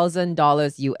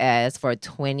 $1,000 US for a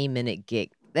 20-minute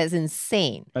gig. That's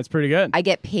insane. That's pretty good. I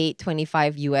get paid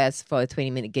 $25 US for a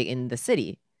 20-minute gig in the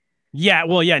city. Yeah,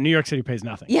 well, yeah, New York City pays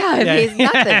nothing. Yeah, it pays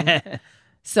nothing.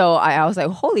 So I was like,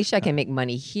 holy shit, I can make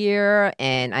money here.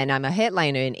 And I'm a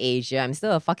headliner in Asia. I'm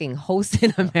still a fucking host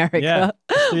in America. Yeah.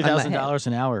 $3,000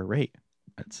 an hour rate.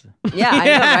 That's Yeah, I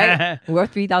know, right?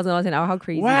 Worth $3,000 an hour. How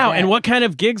crazy Wow. is that? And what kind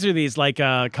of gigs are these? Like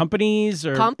companies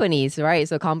or? Companies, right?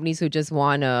 So companies who just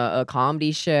want a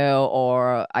comedy show,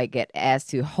 or I get asked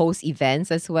to host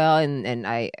events as well. And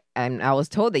I was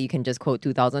told that you can just quote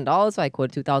 $2,000. So I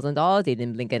quoted $2,000. They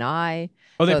didn't blink an eye.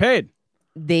 Oh, they So paid.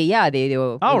 They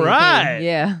were. All really right. paying.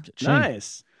 Yeah.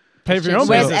 Nice. Pay for your own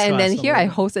Whereas- business and then class here I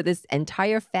somewhere. hosted this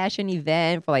entire fashion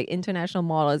event for like international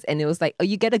models, and it was like, oh,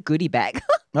 you get a goodie bag.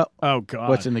 Oh, God.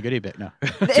 what's in the goodie bag? No.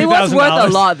 It was worth a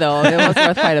 $2,000. lot, though. It was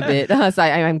worth quite a bit. So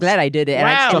I'm glad I did it. And,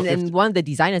 Wow. and one of the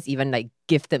designers even like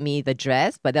gifted me the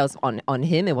dress, but that was on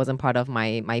him. It wasn't part of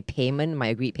my payment, my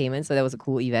agreed payment. So that was a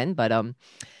cool event. But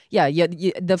yeah,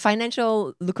 the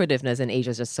financial lucrativeness in Asia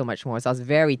is just so much more. So I was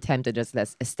very tempted to just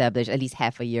establish at least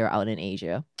half a year out in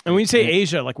Asia. And when you say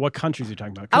Asia, like what countries are you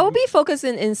talking about? I will be focused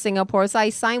in Singapore. So I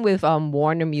signed with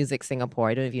Warner Music Singapore.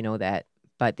 I don't know if you know that,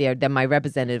 but they're my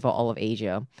representative for all of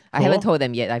Asia. I Cool. haven't told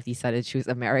them yet. I've decided to choose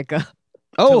America.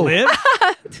 To Oh, live?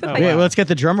 Oh, wait, wow. let's get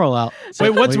the drum roll out. So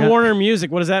Wait, what's we got- Warner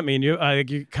Music? What does that mean? You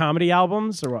comedy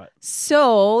albums or what?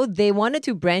 So they wanted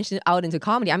to branch out into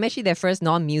comedy. I'm actually their first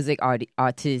non-music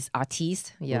artist.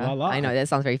 Yeah, la la. I know that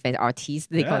sounds very fancy. Artiste.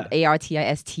 They call it Yeah.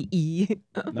 ARTISTE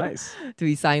Nice. to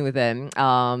be signed with them.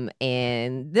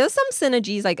 And there's some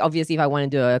synergies. Like obviously, if I want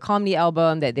to do a comedy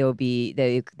album, that they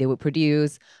would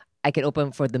produce. I could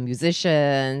open for the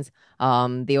musicians.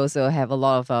 They also have a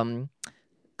lot of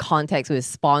contacts with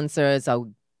sponsors.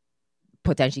 I'll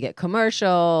potentially get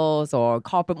commercials or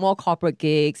more corporate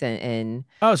gigs and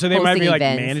Oh, so they might be like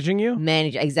events. managing you?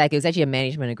 Exactly. It was actually a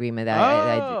management agreement that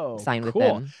I signed with cool.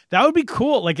 them. That would be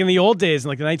cool. Like in the old days, in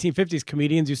like the 1950s,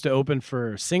 comedians used to open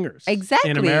for singers. Exactly.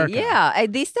 In America. Yeah.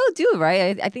 They still do,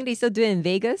 right? I think they still do it in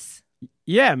Vegas.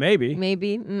 Yeah, maybe.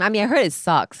 Maybe. I mean, I heard it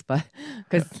sucks, but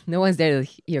because no one's there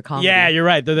to hear comedy. Yeah, you're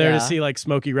right. They're there Yeah. to see like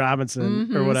Smokey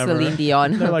Robinson or whatever. Celine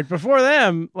Dion. They're like, before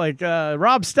them, like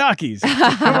Rob Stockies.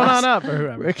 Come on up or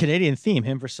whoever. A Canadian theme,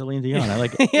 him for Celine Dion. I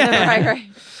like it. Yeah, right.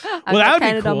 Well, that would be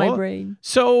Canada cool. on my brain.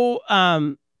 So,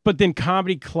 but then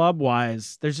comedy club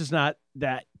wise, there's just not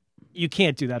that, you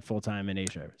can't do that full time in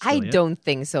Asia. I still, yeah? don't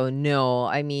think so. No,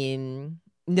 I mean,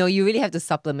 no. You really have to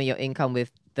supplement your income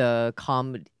with the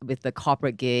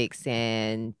corporate gigs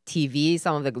and TV.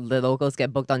 Some of the locals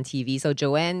get booked on TV. So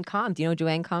Joanne Kam, do you know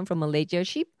Joanne Kam from Malaysia?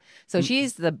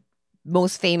 She's the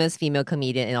most famous female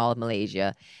comedian in all of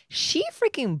Malaysia. She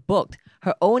freaking booked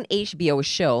her own HBO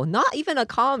show, not even a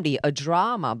comedy, a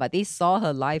drama, but they saw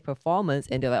her live performance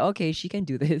and they're like, okay, she can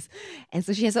do this. And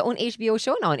so she has her own HBO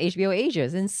show now on HBO Asia.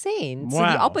 It's insane. So the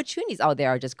opportunities out there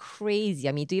are just crazy.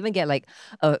 I mean, to even get like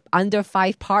a under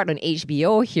 5 part on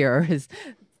HBO here is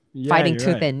fighting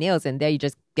tooth and nails, and there you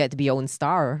just get to be your own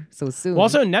star so soon. Well,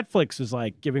 also, Netflix is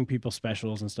like giving people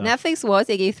specials and stuff.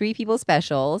 They gave 3 people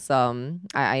specials.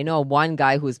 I know one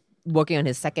guy who's working on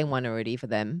his second one already for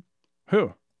them.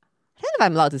 Who? I don't know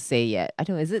if I'm allowed to say yet. I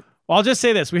don't know. Is it? Well, I'll just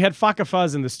say this. We had Faka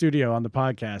Fuzz in the studio on the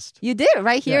podcast. You did?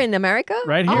 Right here in America?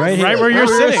 Right here. Oh, Right where you're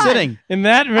sitting. In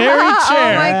that very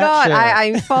chair. Oh my God. chair.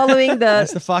 I'm following the...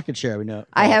 That's the fucking chair, we know.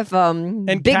 I have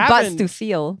big butts to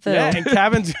feel. Yeah, and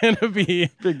Kevin's going to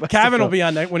be... Kevin will be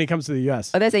on when he comes to the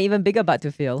U.S. Oh, that's an even bigger butt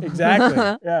to feel. Exactly.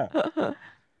 Yeah.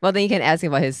 Well, then you can ask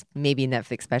him about his maybe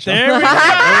Netflix special. There we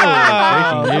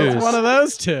go. breaking news. It's one of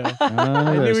those two.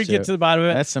 I knew we'd get to the bottom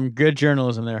of it. That's some good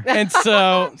journalism there. And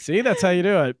so, see, that's how you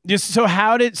do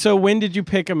it. So when did you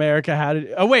pick America?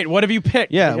 What have you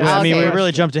picked? Yeah, well, I mean, Okay. we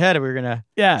really jumped ahead. We were going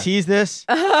to tease this.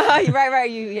 right.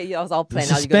 You was all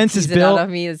planned out. Suspense is You're gonna tease it out built. of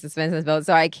me. The suspense is built.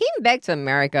 So I came back to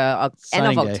America end of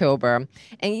Signing day. October.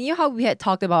 And you know how we had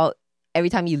talked about every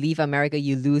time you leave America,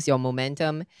 you lose your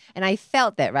momentum? And I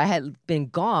felt that, right? I had been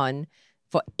gone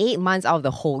for 8 months out of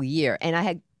the whole year. And I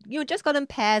had just gotten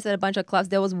passed at a bunch of clubs.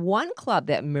 There was one club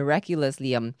that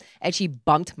miraculously actually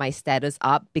bumped my status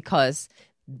up because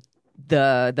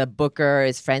the booker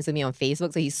is friends with me on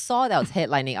Facebook. So he saw that I was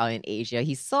headlining out in Asia.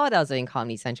 He saw that I was in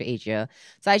Comedy Central Asia.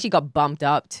 So I actually got bumped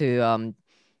up to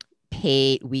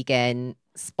paid weekend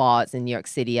spots in New York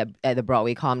City at the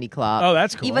Broadway Comedy Club. Oh,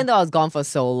 that's cool. Even though I was gone for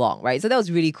so long, right? So that was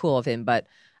really cool of him.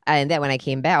 And then when I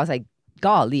came back, I was like,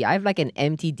 golly, I have like an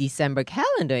empty December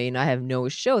calendar. I have no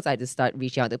shows. I had to start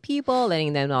reaching out to people,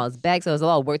 letting them know I was back. So it was a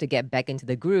lot of work to get back into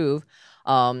the groove.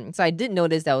 So I did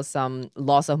notice there was some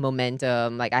loss of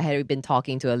momentum. Like I had been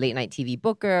talking to a late night TV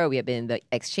booker. We had been in the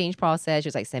exchange process. She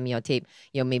was like, send me your tape,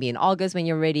 maybe in August when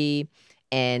you're ready.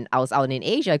 And I was out in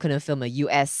Asia. I couldn't film a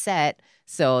US set.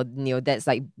 So, that's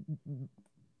like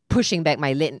pushing back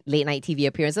my late night TV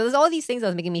appearance. So there's all these things that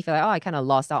was making me feel like, I kind of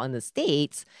lost out in the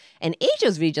States. And Asia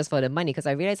was really just for the money because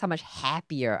I realized how much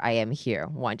happier I am here.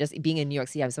 One, just being in New York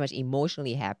City, I'm so much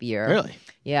emotionally happier. Really?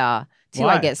 Yeah. Two,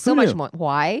 Why? I get so Who much knew? more.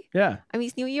 Why? Yeah. I mean,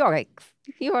 it's New York. Like,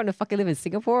 you want to fucking live in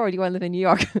Singapore or do you want to live in New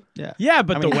York? Yeah,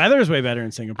 but the weather's way better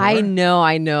in Singapore. I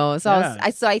know. So Yeah.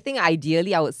 I think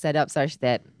ideally I would set up such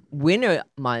that winter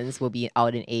months will be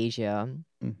out in Asia.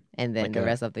 And then Like the a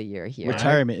rest of the year here.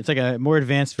 Retirement. It's like a more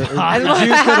advanced. The Jews I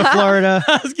go to Florida.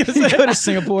 I was going to You say, go to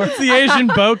Singapore. it's the Asian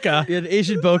Boca. Yeah, the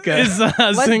Asian Boca. Is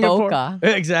What's Singapore. Boca?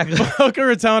 Exactly. Boca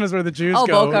Raton is where the Jews Oh,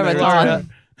 go. Boca when they're Raton.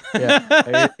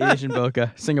 retired. Yeah, Asian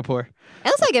Boca, Singapore.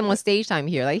 And also I get more stage time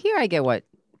here. Like here I get what?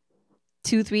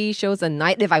 2-3 shows a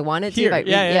night if I wanted to. Here, If I-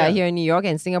 yeah. Here in New York,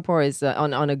 and Singapore is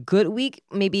on a good week,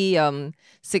 maybe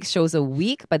 6 shows a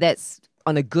week, but that's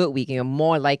on a good week.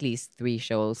 More likely 3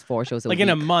 shows, 4 shows a Like week. in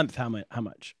a month, how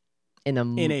much? In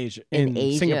Asia. in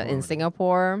Asia, Singapore. in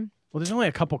Singapore. Well, there's only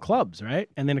a couple clubs, right?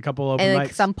 And then a couple open And mics.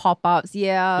 like some pop-ups,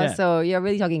 Yeah. So you're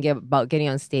really talking about getting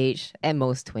on stage at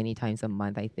most 20 times a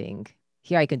month, I think.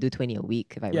 Here I can do 20 a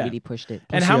week if I Yeah. really pushed it.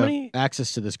 And Plus how you have many?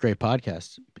 access to this great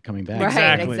podcast coming back?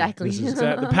 Right. Exactly. This is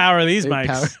the power of these Big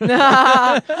mics.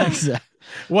 power. Exactly.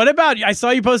 What about? I saw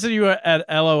you posted you were at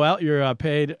LOL. You're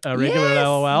paid regular at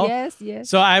LOL. Yes.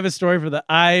 So I have a story for that.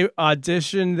 I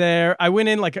auditioned there. I went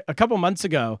in like a couple months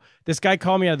ago. This guy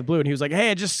called me out of the blue and he was like,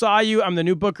 "Hey, I just saw you. I'm the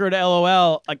new booker at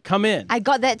LOL. Like, come in." I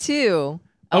got that too.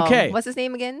 Okay. What's his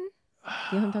name again? You know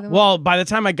who I'm talking about? Well, by the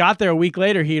time I got there a week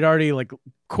later, he'd already like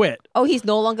quit. Oh, he's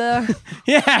no longer.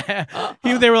 Yeah.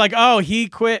 They were like, "Oh, he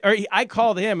quit." I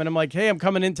called him and I'm like, "Hey, I'm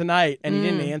coming in tonight," and he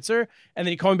didn't answer. And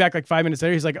then he called me back like 5 minutes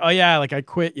later. He's like, oh yeah, like I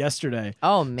quit yesterday.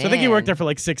 Oh man. So I think he worked there for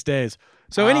like 6 days.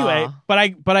 So anyway, but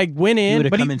I went in,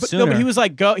 but he was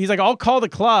like, go. He's like, I'll call the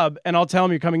club and I'll tell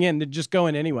him you're coming in. Then just go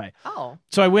in anyway. Oh.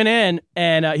 So I went in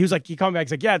and he was like, he called me back.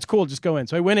 He's like, yeah, it's cool. Just go in.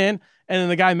 So I went in and then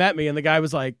the guy met me and the guy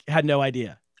was like, had no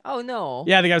idea. Oh no.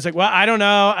 Yeah, the guy was like, well, I don't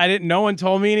know. No one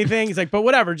told me anything. He's like, but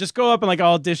whatever, just go up and like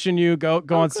I'll audition you. Go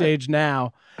on stage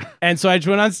now. And so I just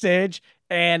went on stage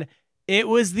and it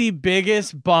was the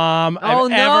biggest bomb I've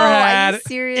ever had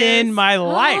in my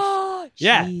life.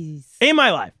 Yeah, in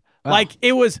my life. Wow. Like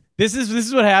it was. This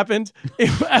is what happened.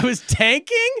 I was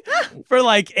tanking for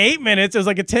like 8 minutes. It was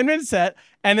like a 10-minute set,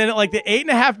 and then at like the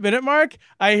 8.5 minute mark,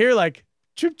 I hear like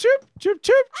choop choop choop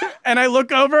choop choop, and I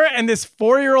look over, and this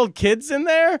 4-year-old kid's in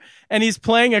there, and he's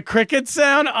playing a cricket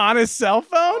sound on his cell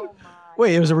phone.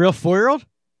 Wait, it was a real 4-year-old?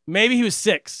 Maybe he was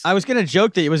 6. I was gonna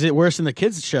joke that was it worse than the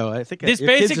kids' show. I think this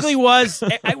basically was.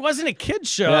 It wasn't a kids'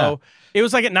 show. Yeah. It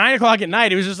was like at 9 o'clock at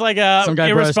night. It was just like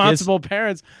irresponsible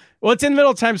parents. Well, it's in the middle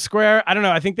of Times Square. I don't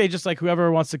know. I think they just like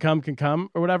whoever wants to come can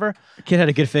come or whatever. The kid had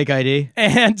a good fake ID.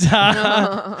 And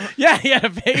yeah, he had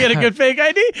a good fake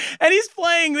ID. And he's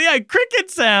playing cricket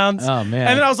sounds. Oh, man.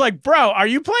 And then I was like, bro, are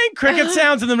you playing cricket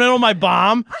sounds in the middle of my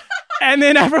bomb? And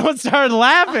then everyone started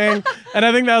laughing. And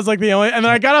I think that was like the only. And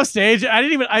then I got off stage. I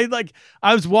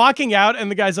was walking out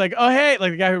and the guy's like, oh, hey,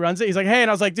 like the guy who runs it. He's like, hey.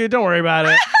 And I was like, dude, don't worry about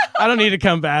it. I don't need to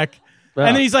come back. Wow.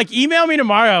 And then he's like, email me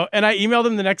tomorrow. And I emailed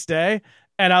him the next day.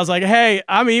 And I was like, hey,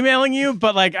 I'm emailing you,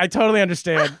 but like, I totally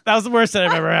understand. That was the worst that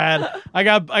I've ever had. I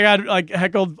got like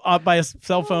heckled up by a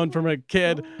cell phone from a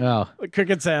kid. Oh. A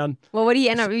cricket sound. Well, what did he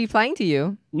end up replying to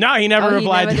you? No, he never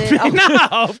replied to me. Oh. No,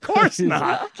 of course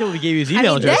not. He gave you his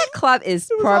email address. That club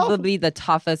is probably the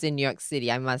toughest in New York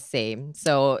City, I must say.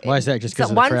 So why is that? Just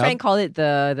because one friend called it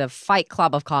the Fight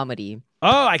Club of Comedy.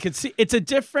 Oh, I could see. It's a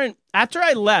different. After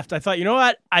I left, I thought, you know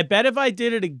what? I bet if I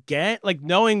did it again, like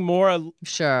knowing more, a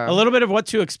little bit of what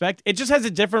to expect, it just has a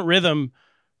different rhythm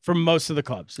from most of the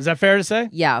clubs. Is that fair to say?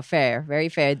 Yeah, fair. Very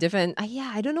fair. Different.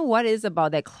 I don't know what it is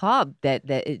about that club that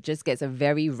it just gets a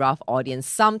very rough audience.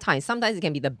 Sometimes it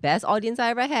can be the best audience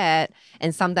I ever had.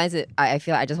 And sometimes I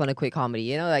feel like I just want to quit comedy,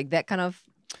 you know, like that kind of.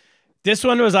 This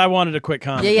one was I wanted to quit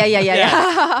comedy.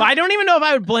 Yeah. But I don't even know if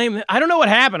I would blame. I don't know what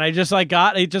happened. I just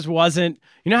it just wasn't.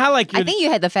 You know how like I think you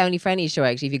had the Family Friendly show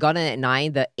actually. If you got in at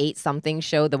 9, the 8-something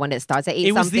show, the one that starts at 8 something.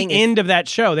 It was the end of that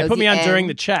show. They put me on during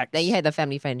the checks. Then you had the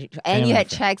Family Friendly, and you had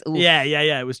checks. Oof. Yeah.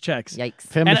 It was checks. Yikes.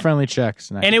 Family friendly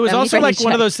checks. Nice. And it was also like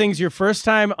one of those things. Your first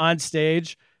time on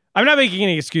stage. I'm not making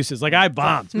any excuses. Like I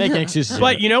bombed. Making excuses.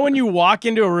 But you know when you walk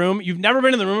into a room, you've never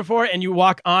been in the room before, and you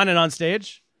walk on and on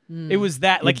stage. It was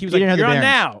that, like, he was like, you're on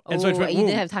now. And so you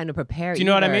didn't have time to prepare. Do you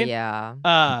know what I mean? Yeah.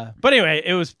 But anyway,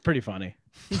 it was pretty funny.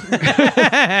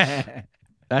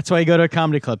 That's why you go to a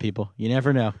comedy club, people. You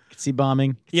never know. You can see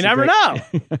bombing. You never know.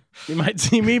 You might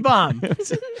see me bomb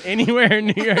anywhere in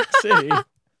New York City,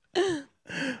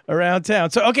 around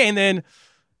town. So, okay, and then,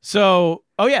 so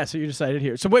you decided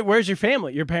here. So wait, where's your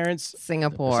family? Your parents?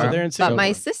 Singapore. So they're in Singapore. But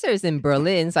my sister's in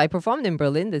Berlin, so I performed in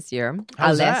Berlin this year.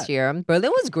 How's last that? year.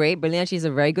 Berlin was great. Berlin actually is a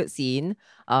very good scene.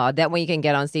 That one you can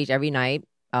get on stage every night.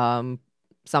 Some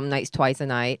nights twice a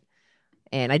night.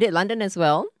 And I did London as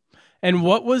well. And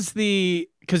what was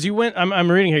because you went, I'm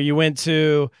reading here, you went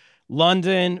to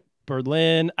London,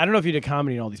 Berlin. I don't know if you did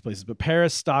comedy in all these places, but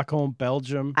Paris, Stockholm,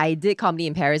 Belgium. I did comedy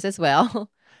in Paris as well.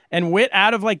 And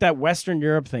out of like that Western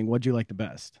Europe thing, what'd you like the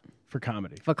best for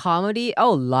comedy? For comedy?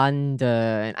 Oh,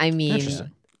 London. I mean,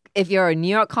 if you're a New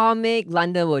York comic,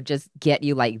 London will just get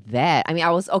you like that. I mean,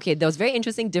 there was very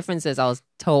interesting differences I was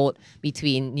told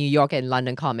between New York and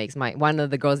London comics. One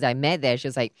of the girls that I met there, she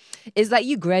was like, it's like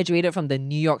you graduated from the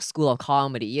New York School of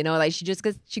Comedy, you know, like she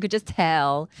could just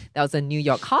tell that was a New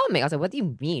York comic. I was like, what do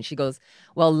you mean? She goes,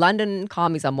 well, London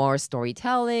comics are more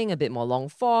storytelling, a bit more long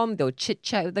form. They'll chit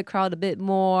chat with the crowd a bit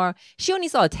more. She only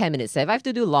saw a 10-minute set. If I have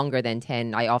to do longer than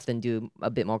 10, I often do a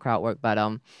bit more crowd work, but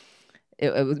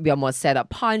it would be a more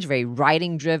set-up punch, very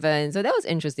writing-driven. So that was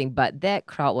interesting, but that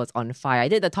crowd was on fire. I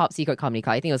did the Top Secret Comedy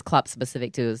Club. I think it was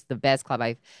club-specific, too. It was the best club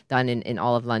I've done in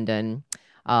all of London.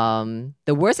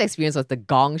 The worst experience was the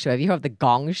Gong Show. Have you heard of the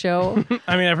Gong Show?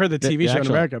 I mean, I've heard the TV show in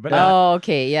America, but oh,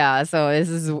 okay, yeah. So this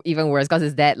is even worse because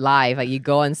it's that live. Like you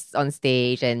go on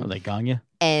stage and they gong you.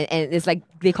 And it's like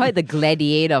they call it the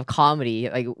gladiator of comedy.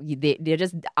 Like they're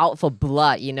just out for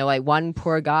blood, you know. Like one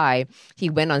poor guy, he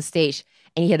went on stage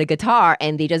and he had a guitar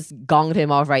and they just gonged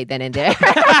him off right then and there.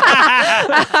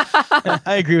 I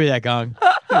agree with that, Gong.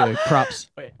 Props.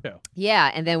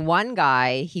 Yeah, and then one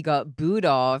guy, he got booed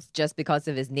off just because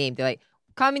of his name. They're like,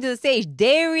 Coming to the stage,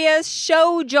 Darius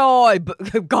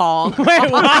Showjoy. Gong.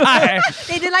 Wait, why?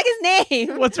 They didn't like his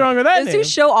name. What's wrong with that It was name? too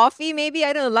show-offy, maybe.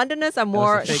 I don't know. Londoners are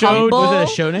more Was humble. it a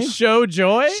show name? Show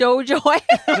Joy? Showjoy. Is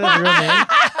that his real name?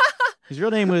 His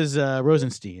real name was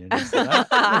Rosenstein. And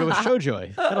it was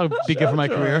Showjoy. That'll be good for my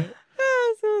career.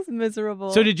 So miserable.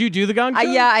 So did you do the gong show?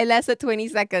 Yeah, I lasted 20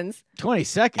 seconds. 20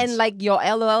 seconds. And like your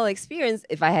LOL experience,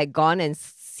 if I had gone and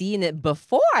seen it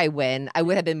before I went, I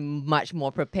would have been much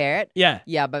more prepared. Yeah.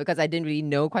 Yeah, but because I didn't really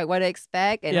know quite what to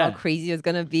expect and Yeah. how crazy it was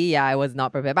going to be, yeah, I was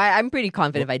not prepared. But I'm pretty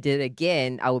confident if I did it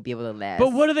again, I would be able to last.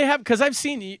 But what do they have? Because I've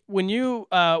seen when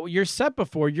you're set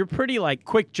before, you're pretty like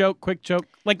quick joke.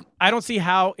 Like I don't see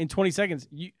how in 20 seconds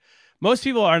most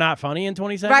people are not funny in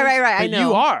 20 seconds. Right. But I know.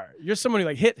 you are. You're someone who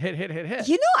like hit.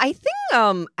 You know, I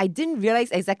think I didn't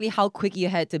realize exactly how quick you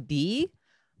had to be.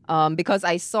 Because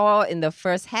I saw in the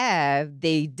first half,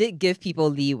 they did give people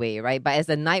leeway, right? But as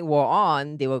the night wore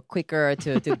on, they were quicker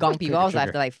to gong people off. So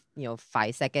after like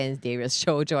 5 seconds, Darius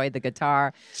Showjoy, the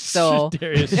guitar. So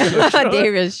Darius Showjoy.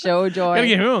 Darius Showjoy. Gotta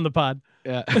get him on the pod.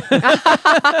 yeah.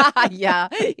 Yeah,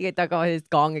 you can talk about his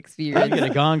gong You experience. get a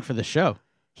gong for the show.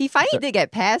 He finally did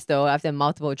get passed though after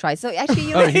multiple tries. So actually,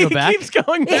 you Oh, know, did he go back? keeps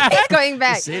going back. he's going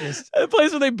back. Sadist. A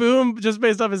place where they boom just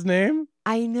based off his name.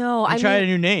 I know. He I tried a mean,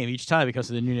 new name each time because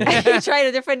of the new name. he tried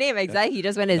a different name. Exactly. He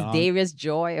just went as Gong. Darius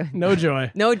Joy. No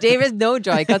joy. No, Darius, no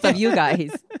joy because of you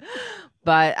guys.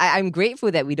 But I'm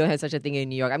grateful that we don't have such a thing in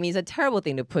New York. I mean, it's a terrible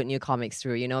thing to put new comics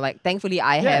through. You know, like thankfully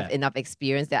I have enough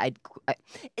experience that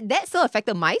that still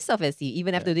affected my self-esteem.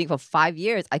 Even after doing it for 5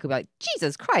 years, I could be like,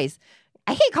 Jesus Christ,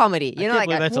 I hate comedy. You know, like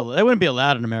that wouldn't be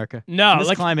allowed in America. No, In this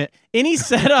like climate. any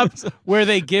setup where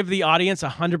they give the audience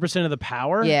 100% of the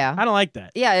power. Yeah. I don't like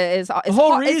that. yeah, it's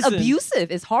whole it's reason.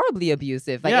 abusive. It's horribly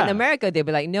abusive. Like Yeah. in America, they'd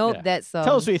be like, nope, Yeah. that's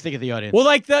Tell us what you think of the audience. Well,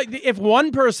 like if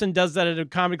one person does that at a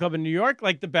comedy club in New York,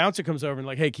 like the bouncer comes over and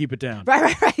like, hey, keep it down.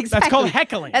 right. Exactly. That's called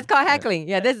heckling. That's called heckling.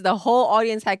 Yeah, this is the whole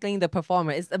audience heckling the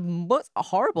performer. It's the most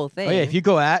horrible thing. oh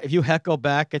yeah, if you heckle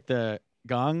back at the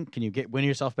gong, can you win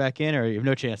yourself back in, or you have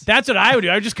no chance? That's what I would do.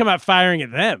 I would just come out firing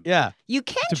at them. Yeah. You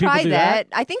can Do people try do that.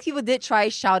 I think people did try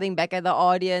shouting back at the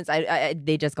audience.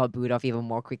 They just got booed off even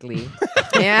more quickly.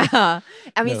 Yeah.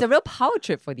 I mean, it's a real power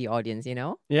trip for the audience, you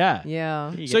know? Yeah.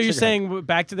 Yeah. So you're saying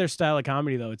back to their style of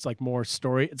comedy though, it's like more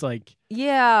story. It's like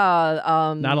Yeah.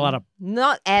 not a lot of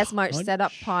Not as much punch?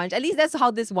 setup punch. At least that's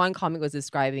how this one comic was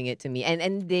describing it to me.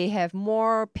 And they have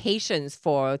more patience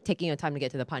for taking your time to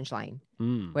get to the punchline.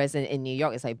 Whereas in New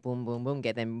York, it's like boom, boom, boom,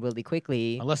 get them really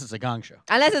quickly. Unless it's a gong show.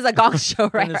 Unless it's a gong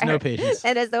show, right? Then there's no patience.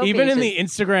 And there's no even in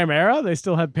patience. the Instagram era, they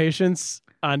still have patience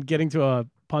on getting to a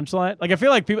punchline. Like I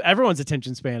feel like everyone's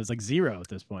attention span is like 0 at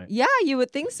this point. Yeah, you would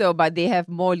think so, but they have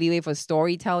more leeway for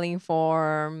storytelling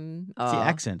form. It's the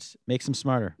accents. Makes them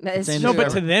smarter. That's Saying No, true.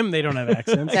 but to them they don't have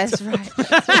accents. That's right.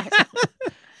 That's right.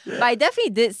 But I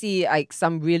definitely did see like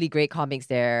some really great comics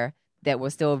there that were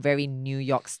still very New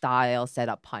York style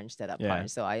setup punch.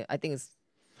 So I think it's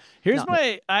Here's No.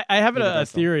 my I have Maybe a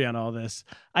that's all. theory on all this.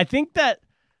 I think that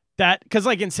because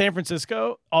like in San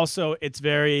Francisco, also it's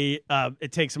very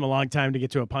it takes them a long time to get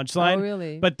to a punchline. Oh,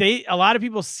 really? But a lot of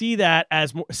people see that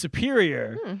as more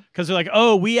superior because they're like,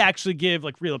 oh, we actually give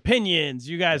like real opinions.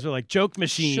 You guys are like joke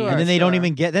machines. Sure. And then they don't Sure.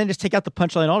 even then just take out the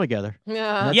punchline altogether.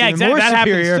 yeah. That's Yeah, even exactly. more That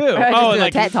superior. happens too. Right, just Oh, do a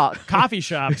like TED Talk. coffee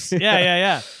shops.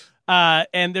 Yeah.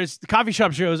 And there's coffee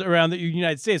shop shows around the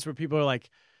United States where people are like,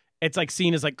 it's like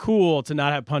seen as like cool to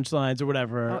not have punchlines or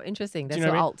whatever. Oh, interesting. Do That's you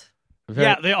know so what I mean? alt.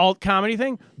 Yeah, the alt comedy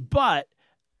thing. But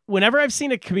whenever I've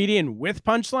seen a comedian with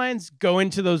punchlines go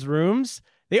into those rooms,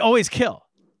 they always kill.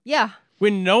 Yeah.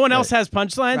 When no one else has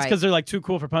punchlines Right. because they're like too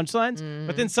cool for punchlines,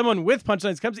 but then someone with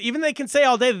punchlines comes, even they can say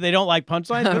all day that they don't like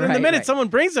punchlines, but then the Right, minute right. someone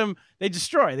brings them, they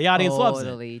destroy. The audience loves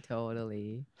it.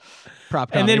 Totally. Prop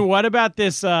And comedy. then what about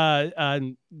this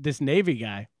this Navy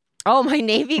guy? Oh, my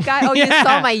Navy guy. Oh, you Yeah.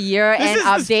 saw my year-end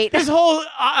update. This whole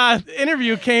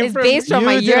interview came It's from based from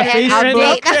my You did a year-end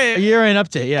face- update. A year-end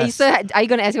update, Are yes. you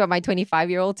going to ask me about my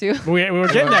 25-year-old too? We were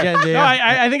getting there. getting there. No,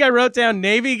 I think I wrote down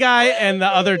Navy guy and the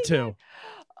other two.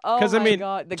 Oh 'Cause, I my mean,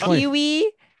 God. The Twenty-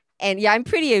 Kiwi. And yeah, I'm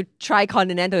pretty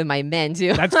tricontinental in my men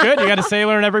too. That's good. You got a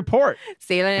sailor in every port.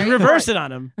 Sailor and You reverse it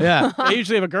on him. Yeah. They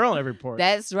usually have a girl in every port.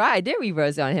 That's right. I did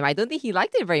reverse it on him. I don't think he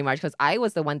liked it very much because I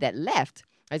was the one that left.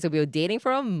 Right, so we were dating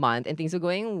for a month and things were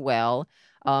going well.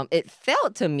 It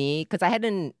felt to me because I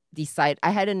hadn't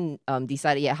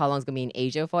decided yet how long it's gonna be in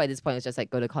Asia for. At this point, it's just like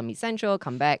go to Comedy Central,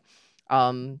 come back.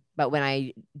 But when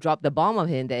I dropped the bomb on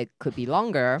him that it could be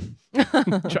longer,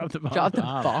 Drop the bomb. dropped the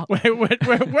Wow. bomb.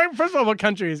 Where, first of all, what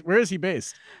country where is he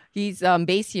based? He's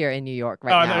based here in New York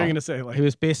right I now. thought you were gonna say like He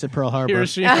was based at Pearl Harbor.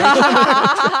 Hiroshima.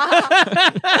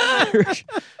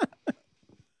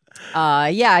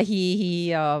 Yeah,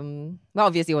 he well,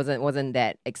 obviously wasn't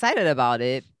that excited about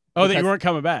it. Oh, that you weren't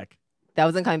coming back. That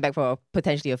wasn't coming back for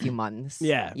potentially a few months.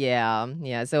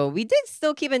 Yeah. So we did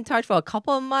still keep in touch for a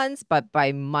couple of months, but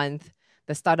by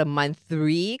the start of month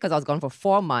 3, because I was gone for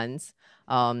 4 months,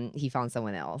 he found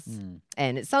someone else,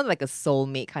 and it sounded like a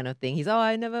soulmate kind of thing. He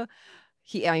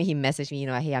messaged me,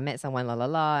 hey, I met someone, la la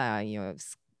la,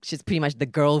 she's pretty much the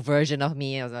girl version of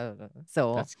me. I was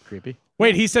so That's creepy.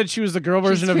 Wait, he said she was the girl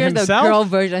version of himself? The girl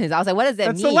version of himself. I was like, what does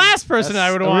that mean? That's the last person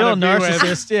I would want to be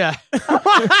narcissist, yeah.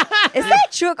 Is that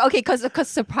true? Okay, because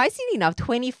surprisingly enough,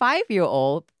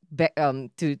 25-year-old,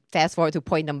 to fast forward to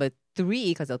point number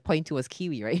 3, because point 2 was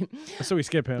Kiwi, right? So we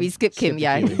skip him. We skip him,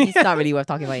 yeah. He's not really worth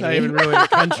talking about Not anyway. even really the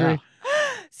country.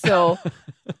 So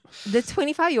the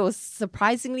 25-year-old,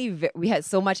 surprisingly, we had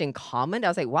so much in common. I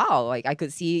was like, wow, like I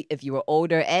could see if you were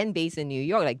older and based in New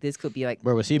York, like this could be like.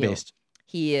 Where was he based?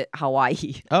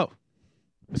 Hawaii. Oh.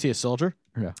 Was he a soldier?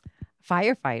 Yeah.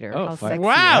 Firefighter. Oh, How sexy,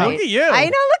 wow, right? look at you. I know,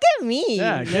 look at me.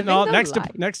 Yeah, Living getting all the next life.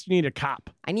 you need a cop.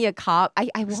 I need a cop. I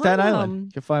want Staten Island.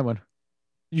 You can find one.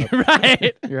 You're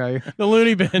right. You're out here. The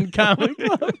Looney Bin Comedy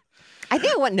Club. I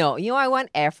think I want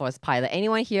Air Force pilot.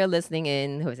 Anyone here listening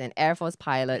in who's an Air Force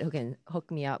pilot who can hook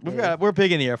me up? We're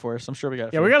big in the Air Force. I'm sure we got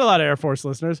it. Yeah, we got a lot of Air Force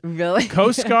listeners. Really?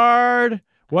 Coast Guard.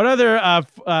 What other does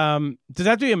that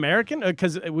have to be American?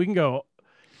 Because we can go.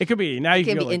 It could be now. You It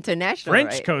can go be like international,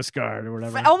 French Right? Coast Guard or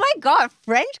whatever. Oh my God,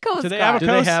 French Coast Do they Guard. have a Do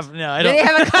they coast? have? No, I Do don't. they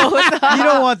have a coast? You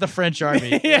don't want the French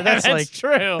army. Yeah, that's like.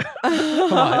 true.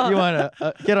 Come on, you want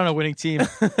to get on a winning team.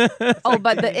 Oh,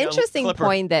 but the interesting Clipper.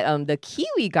 point that the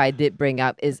Kiwi guy did bring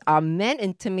up is, are men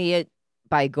intimidated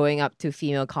by going up to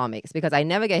female comics? Because I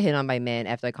never get hit on by men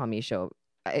after a comedy show.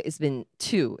 It's been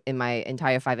 2 in my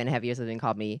entire 5.5 years of doing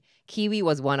comedy. Kiwi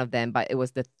was one of them, but it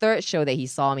was the 3rd show that he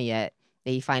saw me at that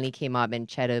he finally came up and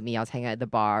chatted with me. I was hanging out at the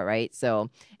bar, right?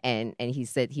 So, and he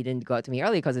said he didn't go up to me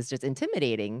early because it's just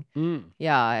intimidating.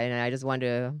 Yeah, and I just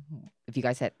wonder if you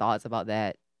guys had thoughts about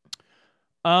that.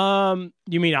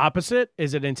 You mean opposite?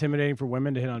 Is it intimidating for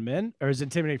women to hit on men, or is it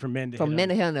intimidating for men to For hit men on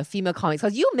to hit on the female comics,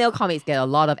 because you male comics get a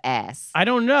lot of ass. I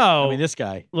don't know. I mean, this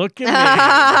guy. Look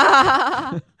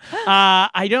at me.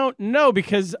 I don't know,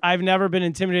 because I've never been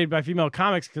intimidated by female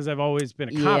comics because I've always been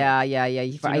a comic. Yeah.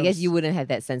 I know, guess you wouldn't have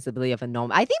that sensibility of a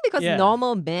normal. I think because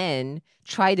normal men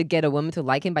try to get a woman to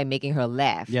like him by making her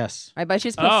laugh. Yes. Right, but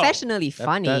she's professionally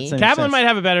funny. that's Kaplan sense. might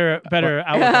have a better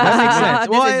outlook. That makes sense.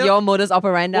 This is your modus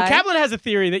operandi. Well, Kaplan has a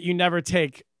theory that you never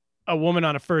take a woman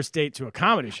on a first date to a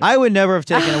comedy show. I would never have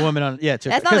taken a woman on. Yeah,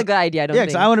 That's not a good idea. I don't Yeah, think.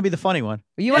 because I want to be the funny one.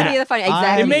 You want to be the funny.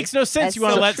 Exactly. It makes no sense. That's You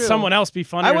want to so let true. someone else be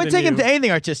funny. I would take him to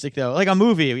anything artistic though, like a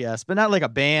movie, yes, but not like a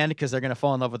band because they're gonna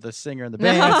fall in love with the singer in the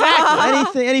band.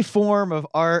 Exactly. any form of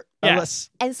art. Yes.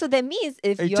 And so that means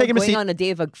if Are you you're taking him to going see- on a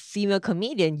date with a female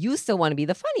comedian, you still want to be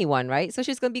the funny one, right? So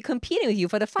she's going to be competing with you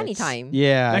for the funny time.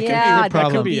 Yeah, That could be yeah, the that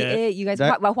problem. could be That could be it. You guys,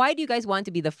 That- why do you guys want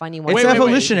to be the funny one? It's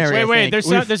evolutionary. I Wait.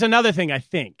 think. There's another thing I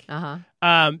think.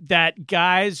 Uh-huh. That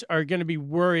guys are going to be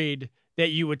worried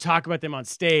that you would talk about them on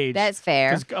stage. That's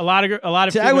fair. 'Cause a lot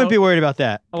of See, I wouldn't be worried about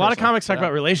that. a lot of personally. comics talk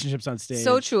about relationships on stage.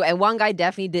 So true. And one guy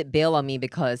definitely did bail on me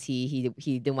because he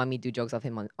didn't want me to do jokes of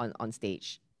him on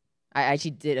stage. I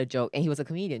actually did a joke, and he was a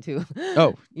comedian too.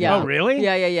 Oh, yeah. Oh, really?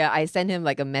 Yeah. I sent him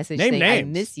like a message Name saying, "I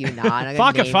names. miss you." Nah, I'm not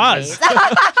Fuck gonna a name fuzz. names.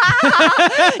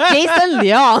 Jason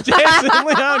Leong, Jason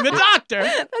Leong, the doctor.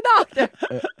 the doctor.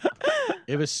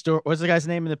 It was what's the guy's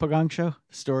name in the Pagong show?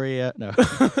 Story, no.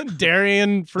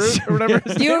 Darian Fruit or whatever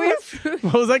his name Durian was. fruit.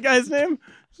 What was that guy's name?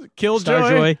 Killjoy.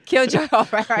 Starjoy. Killjoy. All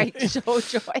right.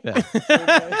 Showjoy.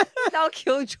 Yeah. No,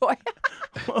 Killjoy.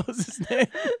 What was his name?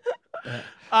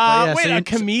 yeah, Wait, so a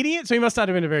comedian? So he must not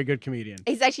have been a very good comedian.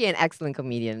 He's actually an excellent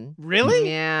comedian. Really?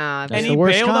 Yeah. That's And the he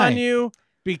worst bailed kind. on you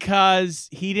because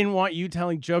he didn't want you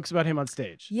telling jokes about him on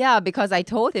stage. Yeah, because I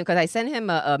told him, because I sent him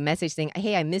a message saying,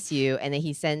 "Hey, I miss you," and then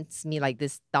he sends me like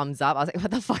this thumbs up. I was like, "What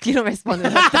the fuck? You don't respond to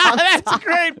the thumbs That's a up."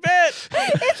 great bit. I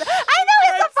know it's a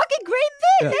fucking great bit.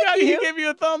 Yeah, Thank he you. gave you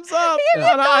a thumbs up. He gave me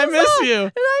a And I thumbs miss up. you.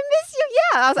 And I miss you.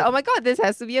 Yeah. I was like, oh my God, this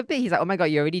has to be a bit. He's like, oh my God,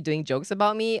 you're already doing jokes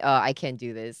about me. I can't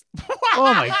do this.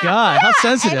 Oh my God, how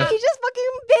sensitive. And he just fucking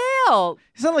bailed.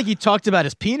 It's not like you talked about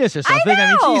his penis or something.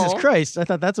 I mean, know. Jesus Christ. I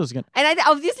thought that's what was going to. And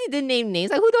I obviously didn't name names.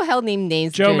 Like, who the hell named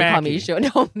names Joe during the Mackey. comedy show?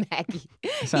 No, Maggie.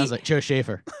 Sounds like Joe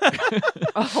Schaefer.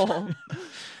 Oh.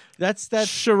 That's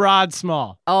Sherrod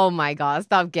Small. Oh my God,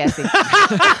 stop guessing.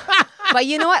 But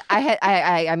you know what?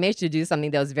 I managed to do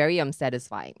something that was very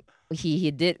satisfying.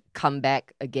 He did come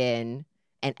back again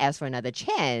and ask for another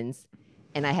chance.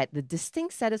 And I had the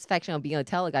distinct satisfaction of being able to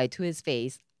tell a guy to his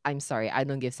face, I'm sorry, I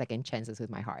don't give second chances with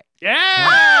my heart. Yeah.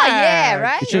 Yeah,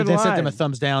 right? You should Good have sent him a line.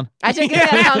 thumbs down. I should give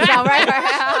that a thumbs down,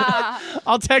 right?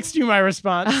 I'll text you my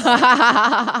response.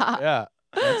 Yeah.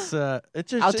 It's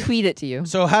just. I'll tweet it to you.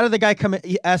 So how did the guy come in,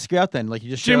 ask you out then? Like you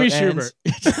just Jimmy show ends?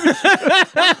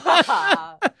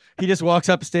 He just walks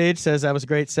up stage, says that was a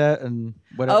great set, and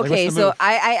whatever. Okay, what's the so move?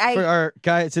 I For our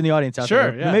guy that's in the audience out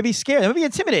Sure, there, yeah. who may be scared, they may be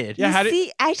intimidated. Yeah, how you did-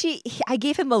 see, actually, I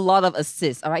gave him a lot of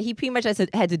assists. All right, he pretty much just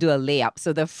had to do a layup.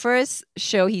 So the first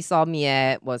show he saw me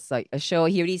at was like a show.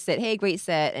 He already said, "Hey, great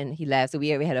set," and he left. So we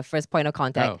had a first point of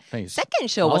contact. Oh, thanks. Second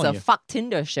show was a Following you. fuck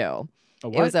Tinder show. A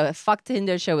It was what? a fuck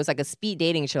Tinder show. It was like a speed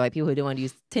dating show. Like people who didn't want to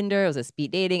use Tinder. It was a speed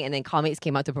dating, and then comics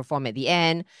came out to perform at the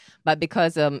end. But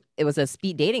because it was a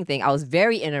speed dating thing, I was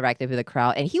very interactive with the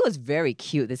crowd, and he was very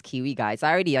cute. This Kiwi guy. So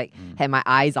I already had my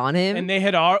eyes on him. And they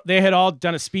had all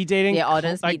done a speed dating yeah, all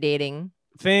done speed like, dating.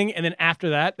 thing, and then after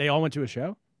that, they all went to a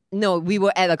show. No, we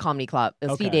were at a comedy club. It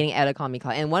was Okay. speed dating at a comedy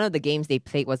club. And one of the games they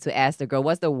played was to ask the girl,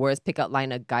 what's the worst pickup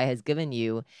line a guy has given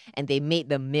you? And they made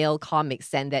the male comic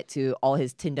send that to all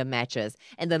his Tinder matches.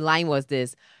 And the line was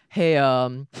this, hey,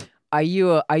 are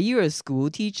you a school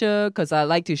teacher? Because I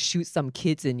like to shoot some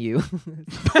kids in you.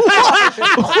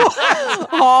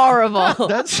 Horrible.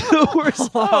 That's the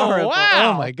worst. Horrible.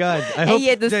 wow. Oh my god! I And hope he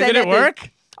had to Did send it that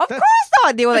work? Of course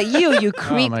not. They were like, you Oh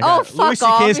creep. my Oh, god! fuck Louis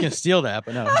off. C.K.'s gonna steal that,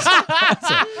 but no,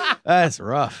 that's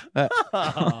rough.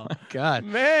 Oh my god!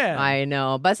 Man. I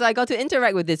know. But so I got to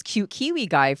interact with this cute Kiwi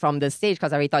guy from the stage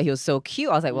because I already thought he was so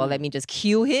cute. I was like, well, let me just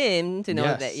cue him to know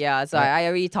Yes. that. Yeah. So I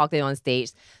already talked to him on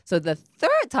stage. So the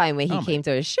third time when he Oh my- came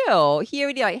to a show, he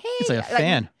already like, hey. He's like a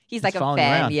fan. He's like a following you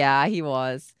fan. around. Yeah, he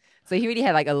was. So he really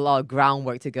had like a lot of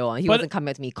groundwork to go on. He But- wasn't coming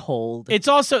at me cold. It's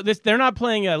also this. They're not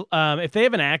playing a. If they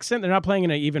have an accent, they're not playing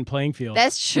in an even playing field.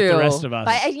 That's with true. the rest of us.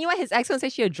 But you know what? His accent was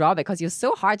actually a drawback because he was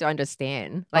so hard to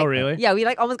understand. Oh, really? Yeah, we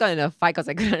like almost got in a fight because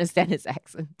I couldn't understand his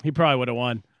accent. He probably would have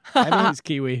won. I mean, He's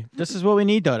Kiwi. this is what we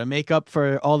need though to make up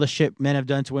for all the shit men have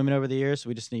done to women over the years.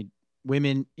 We just need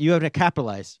women. You have to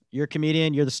capitalize. You're a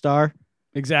comedian. You're the star.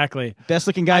 Exactly. Best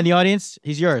looking guy in the audience.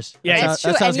 He's yours. Yeah, That's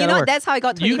true. That's how And it's you gotta know, work. that's how I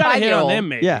got You got to 25 hit year on old. them,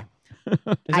 maybe. Yeah. Is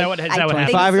that what happened?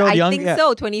 25-year-old young- I think yeah.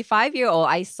 so. 25-year-old.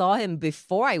 I saw him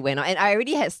before I went on, and I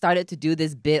already had started to do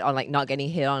this bit on like not getting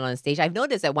hit on stage. I've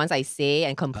noticed that once I say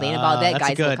and complain about that, that's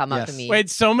guys will good, come up to yes. me. Wait,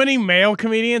 so many male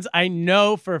comedians. I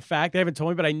know for a fact they haven't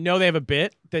told me, but I know they have a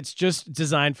bit that's just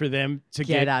designed for them to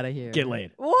Get out of here. get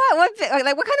laid. What? What? Bit,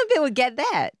 like what kind of bit would get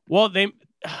that? Well, they.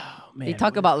 Oh, man. They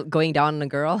talk about going down on a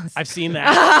girl. I've seen that.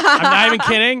 I'm not even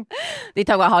kidding. They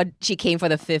talk about how she came for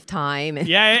the 5th time. And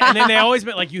Yeah, and then they always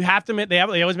like you have to. They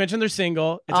always mention they're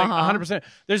single. It's like Uh-huh. 100%.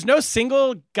 There's no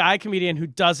single guy comedian who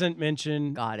doesn't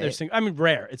mention Got they're it. single. I mean,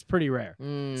 rare. It's pretty rare.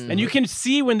 Mm. And you can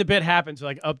see when the bit happens.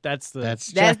 Like, oh, that's the.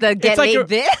 That's the get like laid a-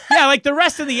 bit. yeah, like the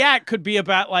rest of the act could be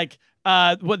about like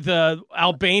what the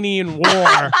Albanian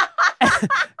war.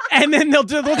 And then they'll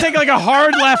take like a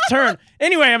hard left turn.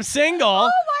 Anyway, I'm single. Oh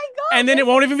my god! And then it that's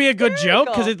won't even be a good joke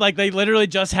because hysterical. it's like they literally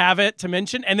just have it to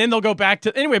mention, and then they'll go back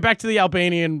to the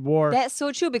Albanian war. That's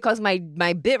so true because my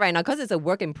bit right now, because it's a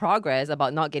work in progress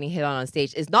about not getting hit on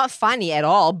stage, is not funny at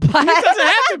all. But It doesn't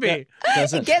have to be.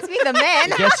 it gets me the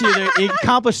man. It gets you there. You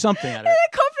accomplish something out of it.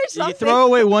 Accomplish You something. throw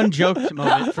away one joke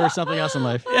moment for something else in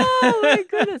life. Oh my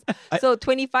goodness! So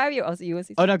 25-year-old. You want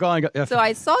to say Oh no, go on. Go. So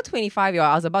I saw 25-year-old.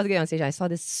 I was about to get on stage. And I saw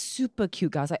this super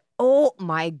cute guy. I was like, oh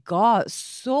my God,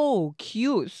 so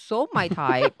cute, so my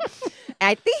type. And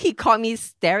I think he caught me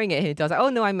staring at him. I was like, oh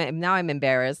no, now I'm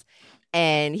embarrassed.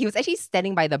 And he was actually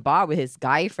standing by the bar with his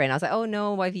guy friend. I was like, oh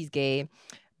no, what if he's gay?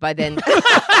 But then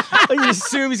You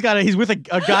assume he's with a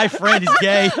guy friend. He's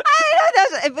gay. I don't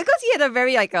know, that's, because he had a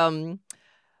very like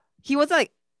he was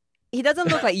like he doesn't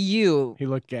look like you. He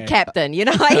looked gay. Captain, you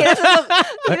know, like, he doesn't look.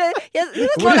 He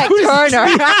looks more What- like who does this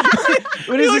Turner.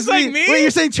 What He does looks this like mean? me? Wait, you're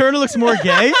saying Turner looks more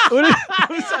gay? I don't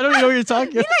even know what you're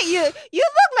talking about. Like you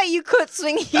look like you could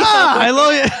swing heel. I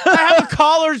love it. I have a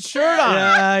collared shirt on.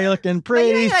 Yeah, you're looking But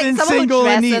pretty, you know, like thin, someone single, who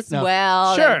and dresses neat. No.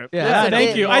 well. Sure. and Yeah, Yeah, looks a thank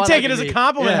bit you. more I like take it as a me.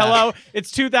 compliment. Yeah. Hello,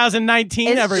 it's 2019,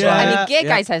 It's everybody. true. I Yeah, mean, gay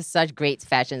yeah. guys have such great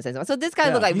fashion sense. So this guy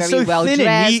Yeah. looked like He's very so well thin and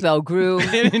dressed, neat. well groomed.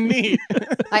 And neat.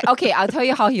 Like, okay, I'll tell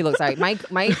you how he looks like. My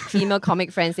female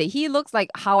comic friends say he looks like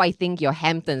how I think your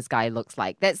Hamptons guy looks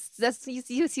like. That's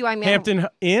you see what I mean? Hampton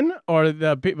Inn or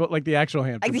the people like the actual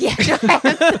Hampton? Like the actual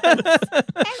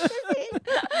Hamptons.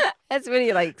 That's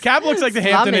really like Cap looks like the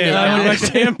Hampton slumming Inn. it, I look guys.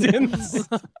 like the Hamptons.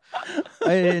 I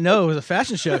didn't know it was a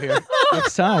fashion show here.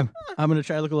 Next time, I'm gonna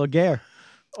try to look a little gayer.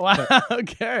 Wow.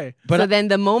 Okay. But so then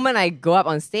the moment I go up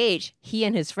on stage, he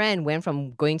and his friend went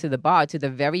from going to the bar to the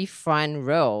very front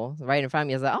row, right in front of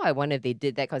me. I was like, oh, I wonder if they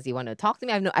did that because he wanted to talk to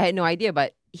me. I had no idea,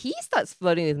 but he starts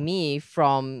flirting with me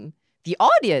from the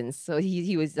audience. So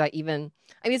he was like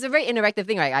it's a very interactive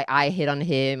thing, right? I hit on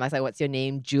him. I was like, what's your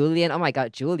name? Julian. Oh my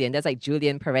God, Julian. That's like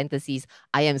Julian parentheses.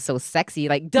 I am so sexy.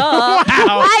 Like, duh. Wow.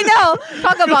 I know.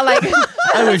 Talk about like...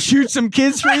 I would shoot some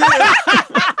kids for you.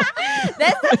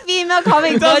 That's the female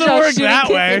comic It doesn't version of work shooting that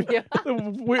kids way. in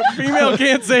you. The female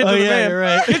can't say it to the man. You're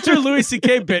right. Get your Louis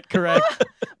C.K. bit correct.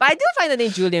 But I do find the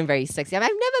name Julian very sexy. I've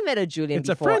never met a Julian It's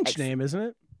before. a French name, isn't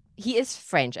it? He is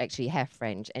French, actually, half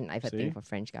French, and I've a See? thing for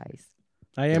French guys.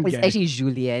 I am It's gay. actually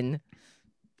Julien.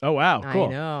 Oh wow, cool. I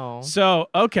know. So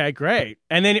okay, great.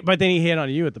 And then, but then he hit on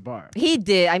you at the bar. He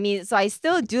did. I mean, so I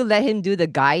still do let him do the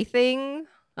guy thing.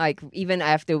 Like, even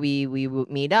after we would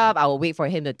meet up, I will wait for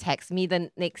him to text me the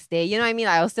next day. You know what I mean?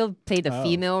 I'll still play the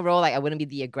female role. Like, I wouldn't be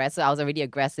the aggressor. I was already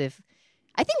aggressive.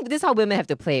 I think this is how women have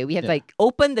to play. We have to like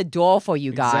open the door for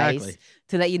you guys Exactly.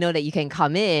 to let you know that you can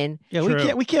come in. Yeah,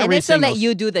 True. we can't And read then still let signals.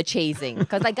 you do the chasing.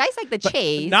 Because like guys like the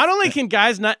chase. Not only can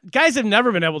guys have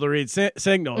never been able to read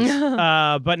signals,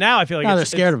 but now I feel like Now they're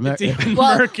it's scared of it's it. even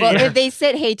Well, murky. if they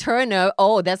said, hey, Turner,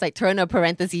 that's like Turner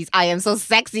parentheses, I am so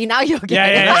sexy. Now you'll get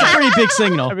it. yeah. That's a pretty big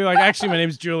signal. I'd be like, actually, my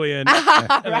name's Julian.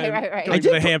 right. Going to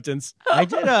the Hamptons. I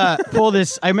did pull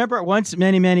this. I remember once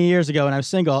many years ago when I was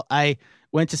single, I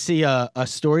went to see a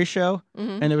story show,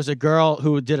 and there was a girl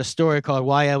who did a story called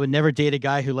 "Why I Would Never Date a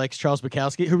Guy Who Likes Charles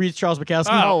Bukowski," who reads Charles Bukowski.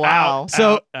 Oh, wow.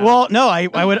 So, out. well, no, I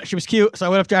went. She was cute, so I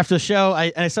went up to her after the show.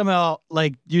 I somehow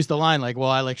like used the line like, "Well,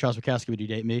 I like Charles Bukowski. Would you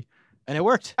date me?" And it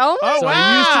worked. Oh my So God.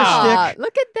 I used her shtick,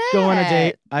 Look at that. Go on a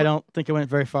date. I don't think it went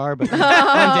very far, but one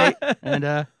date.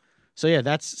 And so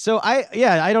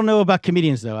yeah, I don't know about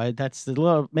comedians though. That's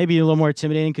maybe a little more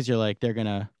intimidating because you're like they're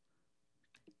gonna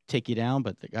take you down,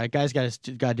 but the guys got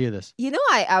to do this. You know,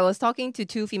 I was talking to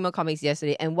two female comics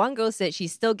yesterday, and one girl said she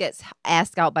still gets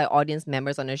asked out by audience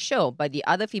members on the show, but the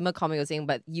other female comic was saying,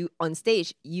 but you on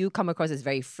stage, you come across as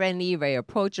very friendly, very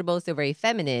approachable, still very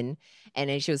feminine. And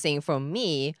then she was saying, for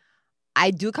me,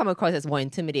 I do come across as more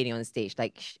intimidating on stage.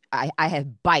 Like, I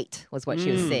have bite, was what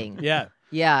she was saying. Yeah.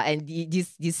 Yeah, and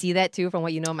you see that too from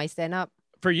what you know of my stand-up?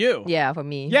 For you. Yeah, for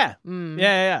me. Yeah. Mm.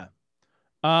 Yeah.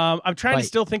 I'm trying to Bite.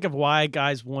 still think of why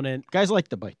guys wouldn't. Guys like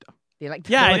the bite though. They like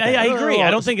Yeah, like that. I agree. Oh, I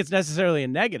don't think it's necessarily a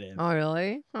negative. Oh,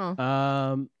 really? Huh.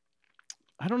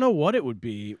 I don't know what it would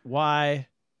be. Why? I don't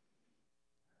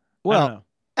Well, know.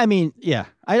 I mean, yeah,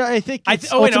 I think.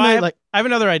 It's I ultimately, have, like I have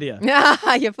another idea.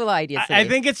 You're full of ideas. I today.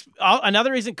 think it's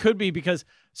another reason could be because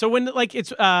when like it's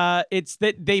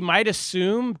that they might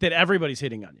assume that everybody's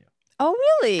hitting on you. Oh,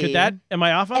 really? Could that? Am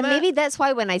I off on And that? maybe that's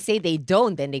why when I say they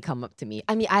don't, then they come up to me.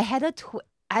 I mean, I had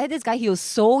this guy. He was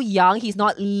so young. He's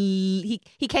not. He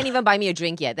can't even buy me a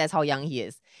drink yet. That's how young he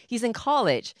is. He's in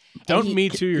college. Don't me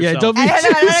too yeah, yourself. don't be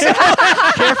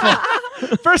careful.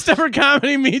 First ever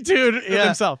comedy me too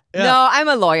himself. Yeah. No, I'm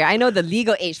a lawyer. I know the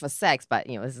legal age for sex, but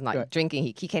this is not Right. drinking.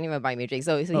 He can't even buy me a drink.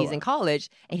 So he's in college,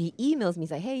 and he emails me.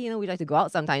 He's like, hey, we'd like to go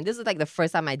out sometime. This is like the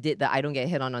first time I did the I don't get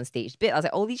hit on stage bit. I was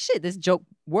like, holy shit, this joke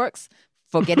works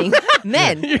for getting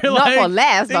men, You're not like, for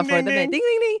laughs, but ding, for ding, the men. ding. Ding,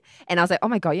 ding, ding. And I was like, oh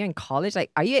my God, you're in college? Like,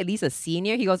 are you at least a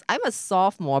senior? He goes, I'm a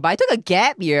sophomore, but I took a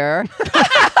gap year.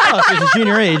 Oh, so it's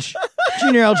junior age,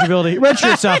 junior eligibility,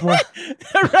 redshirt sophomore.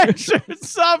 Redshirt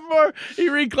sophomore. He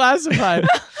reclassified.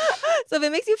 So if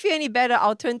it makes you feel any better,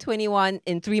 I'll turn 21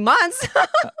 in 3 months.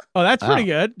 Oh, that's pretty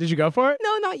good. Did you go for it?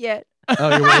 No, not yet.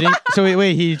 Oh, you're waiting. So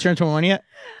wait, he turned 21 yet?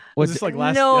 Was this like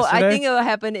last? No, yesterday? I think it will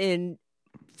happen in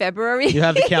February. You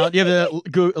have the count. You have the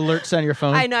alerts on your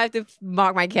phone. I know I have to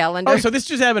mark my calendar. Oh, so this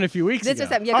just happened a few weeks this ago.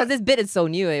 just happened, because this bit is so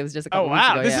new. It was just a Oh couple weeks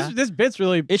wow, ago. this yeah. is this bit's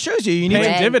really. It shows you. You need.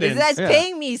 Paying To, dividends. That's Yeah.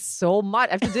 paying me so much.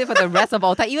 I have to do it for the rest of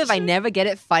all time. Even if I never get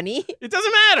it funny. It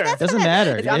doesn't matter. doesn't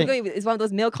matter. It's one of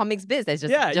those male comics bits. That's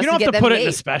just Yeah, just you don't to have get to put them it in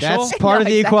a paid. special. That's part of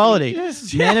the exactly. equality.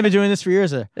 Yes, Men have been doing this for years.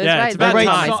 That's Yeah, right. it's They about write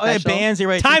time. they write bands. They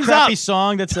write Time's some crappy up.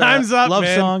 song that's Time's a up, love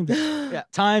man. song. Yeah,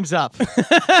 time's up.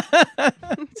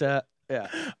 Yeah.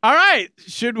 All right,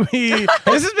 should we?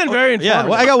 This has been very informative. Yeah,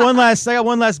 well, I got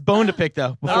one last bone to pick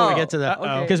though before we get to that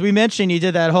uh-oh. because we mentioned you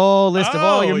did that whole list of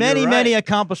all your Oh, many you're right. many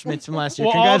accomplishments from last year.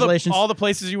 Well, Congratulations! all the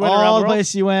places you went all around the the world.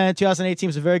 places you went. 2018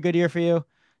 was a very good year for you.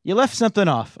 You left something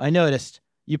off. I noticed.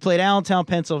 You played Allentown,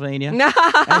 Pennsylvania,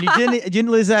 and you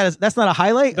didn't lose that. That's not a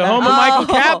highlight. The home of Michael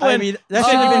Kaplan. I mean, that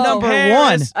should have been number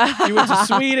Paris. one. You went to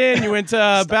Sweden. You went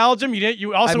to Belgium.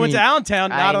 You also went to mean, Allentown.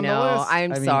 Not I on the know. list.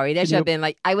 I'm I mean, sorry. That can should have you- been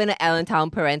like, I went to Allentown,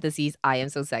 parentheses, I am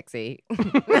so sexy.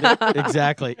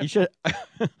 Exactly. You should.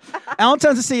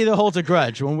 Allentown's a city that holds a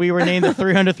grudge. When we were named the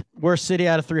 300th worst city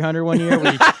out of 300 one year.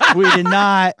 We did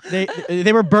not.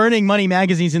 They were burning Money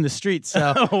magazines in the streets.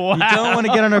 So Wow. you don't want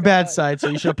to get on our bad side. So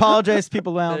you should apologize to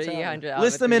people around. 300 out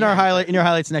List of them in your 300.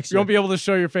 highlights next You year. won't be able to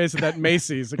show your face at that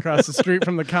Macy's across the street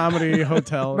from the Comedy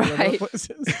Hotel. Or whatever Right. place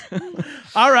is.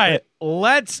 All right,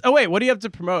 let's. Oh wait, what do you have to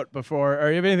promote before? Or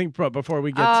you have anything to promote before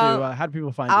we get to? How do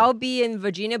people find I'll you? be in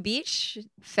Virginia Beach,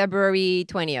 February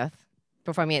 20th,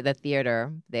 performing at the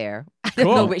theater there. I don't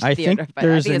know Cool. which I theater, think but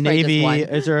there's I think a it's probably Navy. just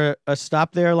one. Is there a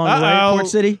stop there along the way? Uh-oh. Port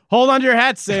City. Hold on to your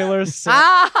hats, sailors.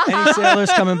 Any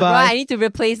sailors coming by? Right, I need to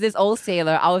replace this old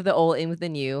sailor out of the old in with the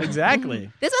new.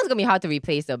 Exactly. This one's gonna be hard to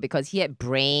replace though because he had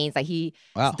brains. Like he's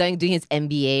Wow. doing his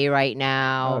MBA right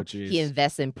now. Oh, jeez. He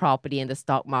invests in property in the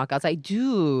stock market. I was like,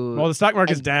 dude. Well, the stock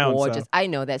market's and down, Gorgeous. so I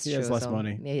know that's he true. has less so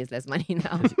money. Yeah, he has less money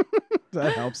now.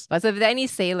 that helps. But so if there are any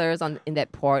sailors in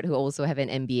that port who also have an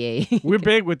MBA, We're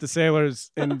big with the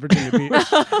sailors in Virginia Beach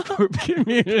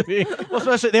community. Well,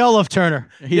 especially they all love Turner.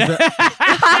 He's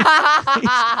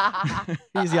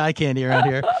the eye candy around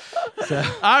here. So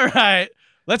All right,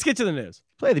 let's get to the news.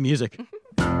 play the music.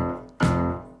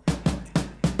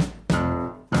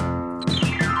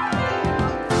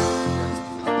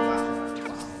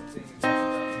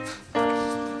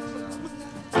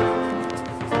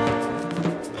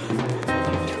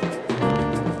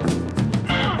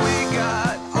 We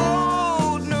got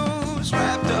old news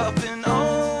wrapped up in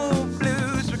old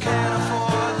blues. We can't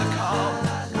afford the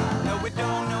call. No, we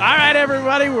don't know. All right,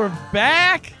 everybody, we're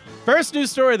back. First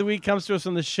news story of the week comes to us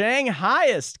from the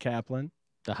Shanghaiest, Kaplan.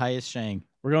 The highest Shang.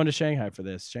 We're going to Shanghai for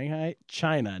this. Shanghai,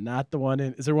 China, not the one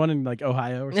in. Is there one in like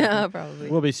Ohio or something? no, probably.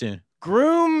 We'll be soon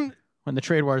Groom. when the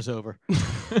trade war is over.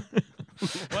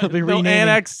 They'll be They'll renaming.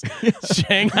 annex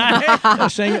Shanghai. No,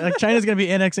 China's going to be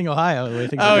annexing Ohio. The way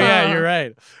things Oh are yeah, you're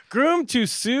right. Groom to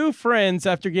sue friends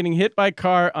after getting hit by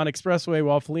car on expressway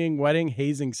while fleeing wedding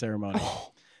hazing ceremony.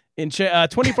 In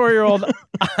 24-year-old.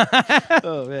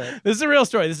 Oh man. This is a real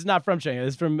story. This is not from Shanghai.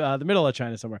 This is from the middle of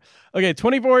China somewhere. Okay,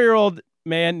 24-year-old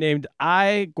man named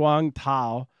Ai Guang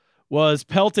Tao was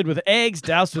pelted with eggs,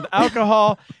 doused with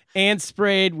alcohol, and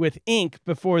sprayed with ink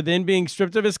before then being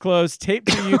stripped of his clothes, taped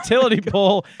to a utility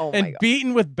pole, Oh my and God.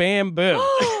 beaten with bamboo.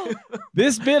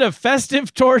 This bit of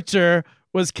festive torture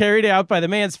was carried out by the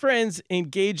man's friends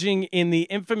engaging in the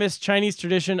infamous Chinese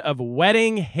tradition of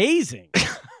wedding hazing.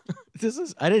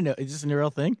 I didn't know. Is this a real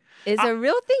thing? It's a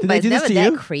real thing, Did but they it's do this never to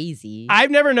that you? crazy.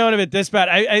 I've never known of it this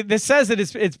bad. This says that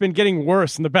it's been getting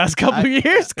worse in the past couple of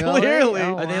years. Really? Clearly.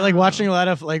 Oh, Are they wow. like watching a lot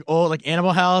of like old like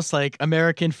Animal House, like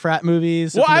American frat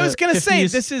movies? Well, from I the was gonna say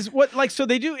 50s? this is what so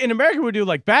they do in America. We do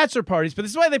like bachelor parties, but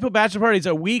this is why they put bachelor parties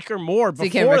a week or more So before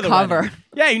you can the recover. wedding.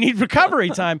 Yeah, you need recovery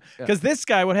time because this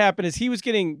guy. What happened is he was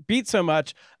getting beat so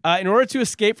much. In order to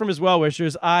escape from his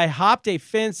well-wishers, I hopped a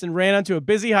fence and ran onto a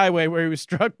busy highway where he was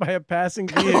struck by a passing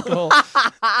vehicle.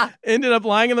 Ended up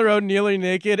lying in the road nearly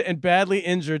naked and badly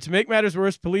injured. To make matters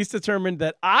worse, police determined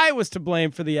that I was to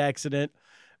blame for the accident,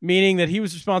 meaning that he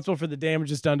was responsible for the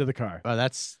damages done to the car. Oh,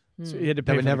 that's So he had to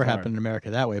pay that would for the never car. happen in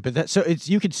America that way. But that so it's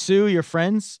you could sue your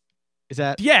friends. Is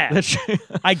that Yeah. That's,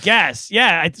 I guess.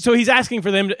 Yeah. So he's asking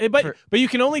for them to, but For- but you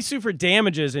can only sue for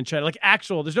damages in China, like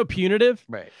actual. There's no punitive.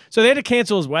 right. So they had to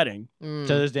cancel his wedding. Mm.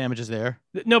 So there's damages there.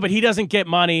 No, but he doesn't get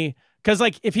money because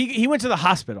like if he went to the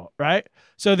hospital, right?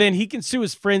 So then he can sue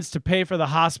his friends to pay for the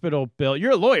hospital bill.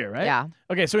 You're a lawyer, right? Yeah.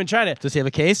 Okay. So in China, Does he have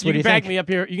a case? you What do can you back think? me up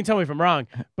here. You can tell me if I'm wrong.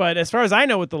 But as far as I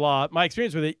know with the law, my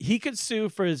experience with it, he could sue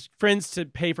for his friends to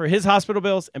pay for his hospital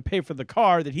bills and pay for the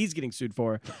car that he's getting sued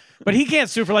for. But he can't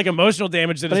sue for like emotional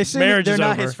damage that But I his assume marriage they're is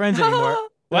not over. his friends anymore.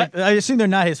 What? I assume they're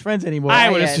not his friends anymore. I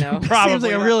would Yeah, assume no. probably. Seems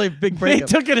like a really big They breakup.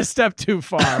 took it a step too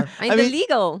far. I mean, I the mean-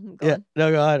 legal. Yeah.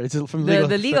 No, God. It's from legal.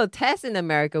 The legal test in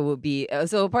America would be so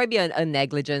it'll probably be a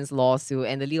negligence lawsuit,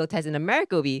 and the legal test in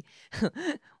America would be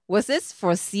was this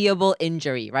foreseeable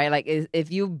injury, right? Like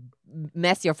if you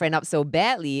mess your friend up so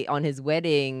badly on his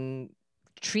wedding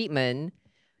treatment,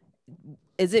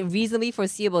 is it reasonably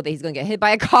foreseeable that he's going to get hit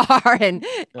by a car? And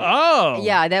Oh.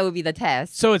 yeah, that would be the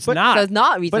test. So it's But- not. So it's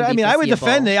not reasonably But I mean, I would defend.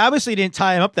 foreseeable. They obviously didn't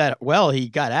tie him up that well. He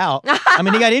got out. I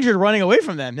mean, he got injured running away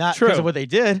from them, not True. because of what they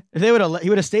did. If they would have, he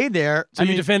would have stayed there. So I you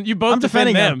mean, defend. You both I'm defend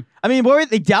defending them. them. I mean, what were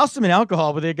they doused him in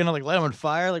alcohol, but they're gonna like light him on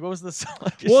fire. Like, what was this?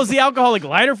 Well, is the alcohol like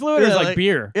lighter fluid or is Yeah, it like like-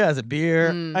 beer? Yeah, it's a beer.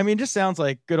 Mm. I mean, just sounds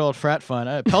like good old frat fun.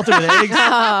 Pelted with eggs.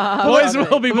 Boys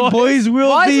will be boys. Boys will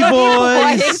Boys be will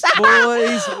be boys. boys.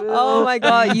 Boys. Oh my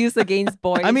God, use against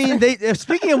boys. I mean, they.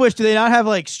 Speaking of which, do they not have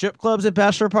like strip clubs at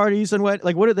bachelor parties and what?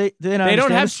 Like, what do they? Do they not They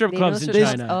don't understand have this? strip They clubs don't in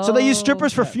strip- China. Oh. So they use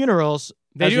strippers for funerals,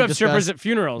 They as do we have strippers discussed, at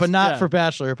funerals, but not yeah. for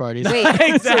bachelor parties. Wait, So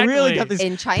Exactly. really got these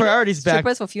in China, priorities back.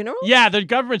 strippers for funerals? Yeah, the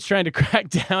government's trying to crack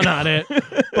down on it,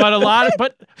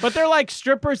 but but they're like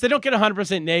strippers. They don't get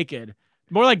 100% naked.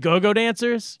 More like go-go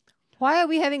dancers. Why are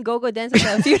we having go-go dances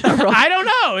at a funeral? I don't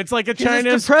know. It's like a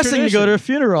Chinese It's depressing tradition. to go to a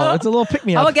funeral. It's a little pick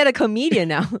me I up. will get a comedian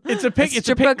now. It's a pick. It's a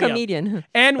stripper pick-me-up. comedian.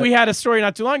 And we had a story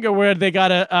not too long ago where they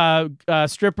got a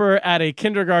stripper at a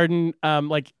kindergarten,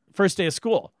 like first day of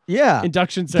school Yeah,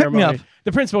 induction Pick me ceremony. up.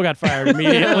 The principal got fired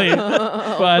immediately,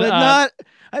 but but not.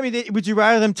 I mean, would you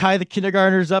rather them tie the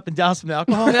kindergartners up and douse them with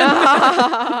alcohol?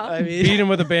 I mean, beat him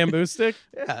with a bamboo stick.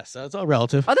 yeah. So it's all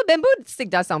relative. Oh, the bamboo stick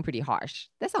does sound pretty harsh.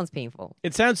 That sounds painful.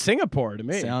 It sounds Singapore to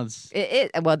me. Sounds.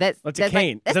 Well, that's That's a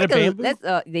cane. Like, Is that that's a like bamboo?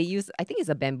 That's they use. I think it's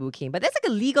a bamboo cane, but that's like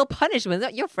a legal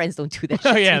punishment. Your friends don't do that.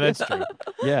 Oh shit yeah, to you. that's true.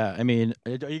 Yeah. I mean,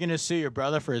 are you gonna sue your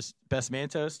brother for his best man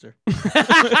toast? Or?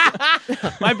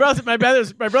 my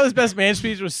brother's best man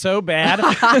speech was so bad.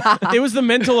 It was the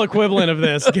mental equivalent of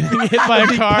this: getting hit by a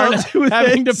car, and with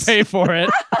having to it. pay for it.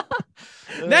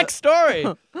 Next story: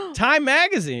 Time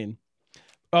Magazine.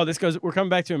 Oh, we're coming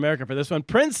back to America for this one.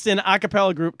 Princeton a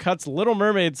cappella group cuts Little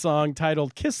Mermaid song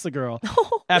titled Kiss the Girl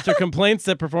after complaints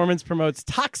that performance promotes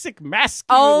toxic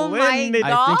masculinity. God.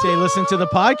 I think they listened to the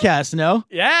podcast. No.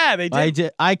 Yeah, they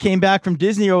did. I came back from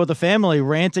Disney with a family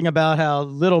ranting about how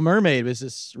Little Mermaid was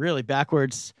this really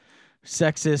backwards,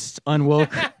 sexist,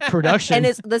 unwoke production. And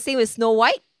it's the same with Snow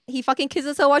White. He fucking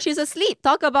kisses her while she's asleep.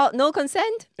 Talk about no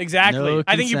consent. Exactly. No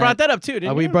I think you consent. brought that up too,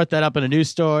 didn't we you? brought that up in a news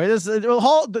story. This is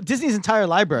Disney's entire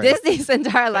library. Disney's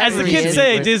entire As library. the kids is-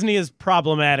 say, Disney is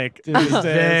problematic. Disney's these days.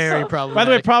 very problematic. By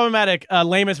the way, problematic,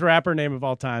 lamest rapper name of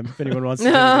all time. If anyone wants to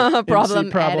hear it.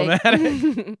 MC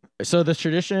Problematic. So the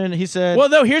tradition, he said. Well,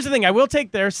 no, here's the thing. I will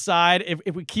take their side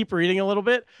if we keep reading a little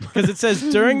bit, because it says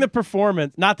during the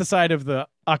performance, not the side of the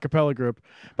a cappella group.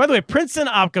 By the way, Princeton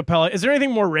a cappella, is there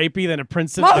anything more rapey than a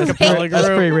Princeton More a cappella group? that's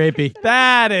pretty rapey.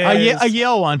 That is. A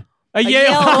Yale one. A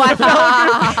Yale Yale a one.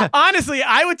 cappella group. Honestly,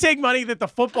 I would take money that the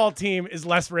football team is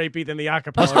less rapey than the a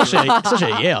cappella group.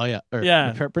 Especially at Yale, yeah. Or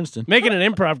Yeah. Princeton. Make it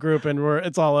an improv group and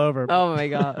it's all over. Oh my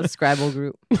god, a Scrabble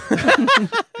group.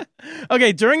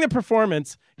 Okay, during the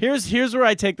performance, here's where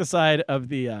I take the side of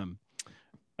the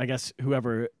I guess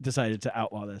whoever decided to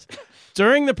outlaw this.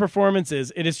 During the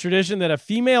performances, it is tradition that a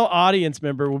female audience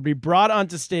member will be brought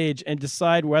onto stage and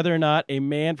decide whether or not a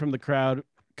man from the crowd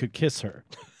could kiss her.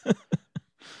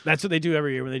 That's what they do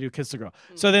every year when they do Kiss the Girl.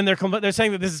 So then they're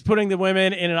saying that this is putting the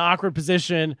women in an awkward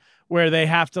position where they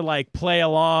have to like play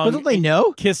along. But don't they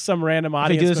know? Kiss some random They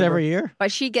audience do this member. every year?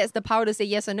 But she gets the power to say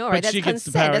yes or no, But right? That's she gets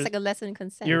the consent. power That's to- like a lesson in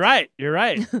consent. You're right.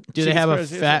 Do She they have a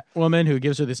gets fat woman who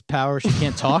gives her this power she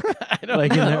can't talk? don't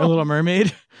like in know. a Little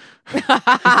Mermaid? Is the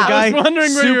I guy was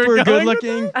wondering where you were super going good with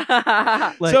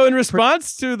looking? So in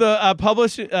response to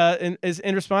the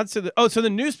in response to the so the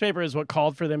newspaper is what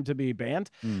called for them to be banned.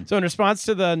 So in response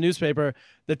to the newspaper,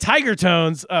 the Tiger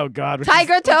Tones, oh God, which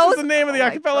is Tones? the name of the Oh a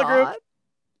my cappella God. group.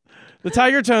 The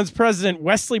Tiger Tones president,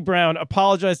 Wesley Brown,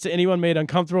 apologized to anyone made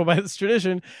uncomfortable by this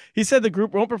tradition. He said the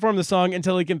group won't perform the song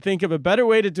until he can think of a better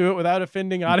way to do it without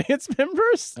offending audience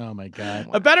members. Oh my God.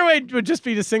 A better way would just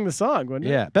be to sing the song, wouldn't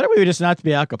it? Yeah. Better way would just not to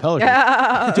be a cappella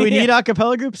group. Do we need a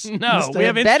cappella groups? No, we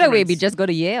have Better way instruments. be just go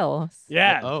to Yale.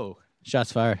 Yeah, Oh,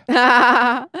 shots fired.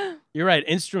 you're right.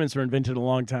 Instruments were invented a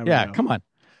long time Yeah, ago. come on.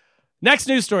 Next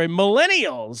news story.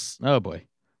 Millennials Oh boy.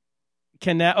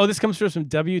 can now... Oh, this comes to us from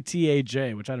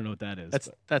WTAJ, which I don't know what that is.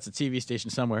 That's a TV station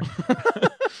somewhere.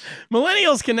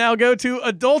 Millennials can now go to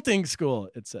adulting school,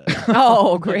 it says.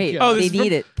 Oh, great. Oh, this they is from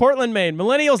need it. Portland, Maine.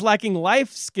 Millennials lacking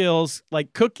life skills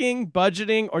like cooking,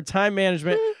 budgeting, or time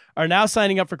management are now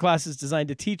signing up for classes designed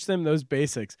to teach them those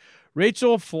basics.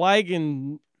 Rachel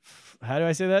Flagen... How do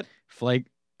I say that?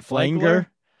 Flanger?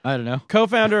 I don't know.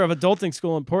 Co-founder of Adulting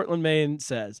School in Portland, Maine,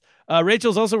 says,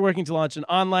 Rachel's also working to launch an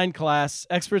online class.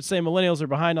 Experts say millennials are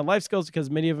behind on life skills because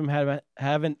many of them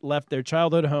haven't left their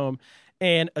childhood home,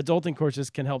 and adulting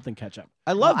courses can help them catch up.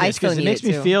 I love Well, I this because still it need makes it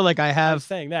me too. feel like I I'm have.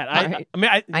 saying that. Alright. I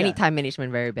I yeah. need time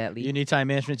management very badly. You need time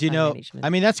management. Do you Time know? management. I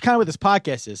mean, that's kind of what this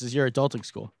podcast is your adulting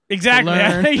school. Exactly.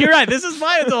 learn. You're right. This is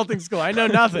my adulting school. I know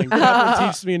nothing. Kaplan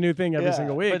teaches me a new thing every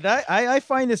single week. But I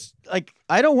find this like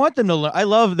I don't want them to learn. I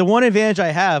love the one advantage I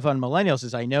have on millennials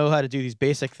is I know how to do these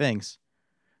basic things.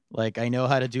 Like I know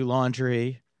how to do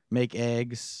laundry, make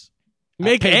eggs.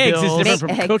 Make pay eggs is bills. different Make from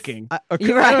eggs. cooking.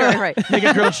 You're right. Make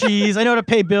a grilled cheese. I know how to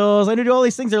pay bills. I know to do all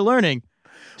these things they're learning.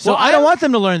 So Well, I don't want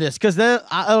them to learn this because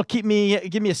it'll give me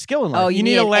a skill in life. Oh, You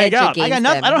need a leg up. I got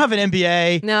nothing. I don't have an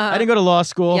MBA. No. I didn't go to law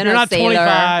school. You're You're not sailor.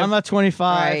 25. I'm not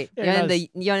 25. Right. Yeah,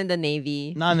 You're in the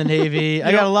Navy. Not in the Navy.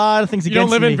 I got a lot of things You against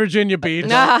don't live me. in Virginia Beach.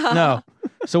 No.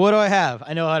 So what do I have?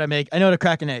 I know how to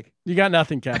crack an egg. You got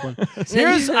nothing, Kaplan.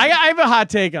 I have a hot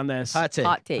take on this. Hot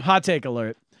take. Hot take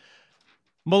alert.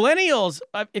 Millennials,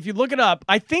 if you look it up,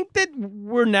 I think that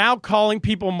we're now calling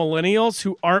people millennials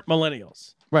who aren't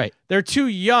millennials. Right. They're too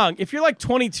young. If you're like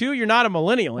 22, you're not a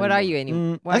millennial What anymore. are you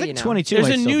anymore? I think 22. There's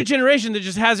might a still new be. generation that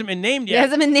just hasn't been named It yet.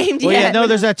 hasn't been named Well, yet. yeah, no,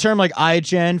 there's that term like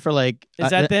iGen for like.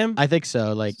 Is that them? I think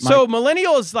so. Like. So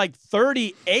millennial is like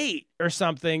 38 or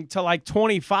something to like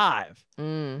 25.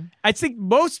 I think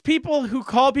most people who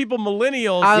call people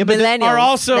millennials Millennials. are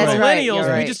also That's right, millennials. you're We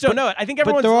right. just don't know it. I think But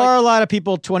everyone's there like, are a lot of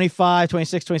people 25,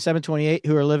 26, 27, 28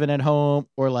 who are living at home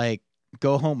or like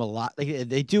go home a lot. Like,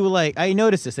 they do like, I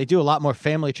noticed this. They do a lot more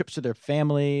family trips to their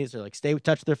families or like stay in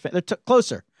touch with their they're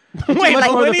closer. wait, much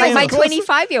more of the millennials Like my family.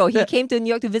 25-year-old, he came to New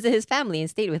York to visit his family and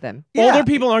stayed with them. older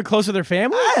people aren't close to their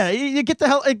family? Yeah, you get the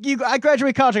hell. I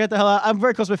graduated college. I got the hell out. I'm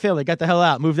very close to my family. Got the hell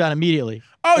out. Moved out immediately.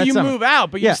 Oh, That you summer. move out,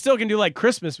 but you Yeah. still can do like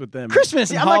Christmas with them. Christmas.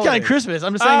 and I'm not counting holidays. Christmas.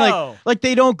 I'm just saying Oh. like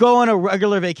they don't go on a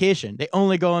regular vacation. They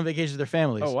only go on vacation with their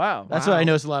families. Oh, wow. That's Wow. what I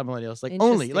noticed a lot of millennials. Like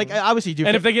only. Like Interesting. obviously do.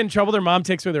 And if they get in trouble, their mom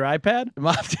takes away their iPad?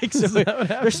 mom takes Is away, that what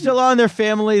they're happens? still on their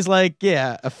families. Like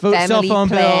cell Family phone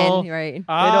plan, bill. right?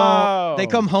 Oh. They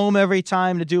come home every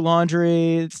time to do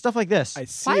laundry, stuff like this. I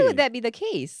see. Why would that be the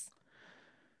case?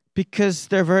 Because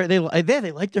they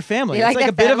like their family. They It's like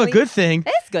like a their bit of a family? good thing.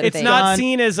 That's good. It's thing. not John-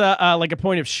 seen as a like a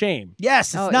point of shame.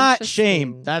 Yes, it's Oh, not interesting.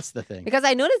 shame. That's the thing. Because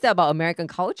I noticed that about American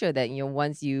culture that,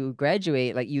 once you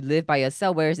graduate, like you live by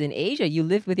yourself, whereas in Asia, you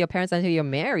live with your parents until you're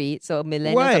married. So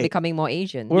millennials are Right. becoming more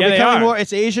Asian. We're Yeah, they becoming are. more.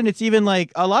 It's Asian. It's even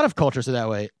like a lot of cultures are that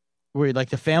way, where like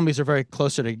the families are very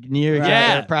closer to near. Right.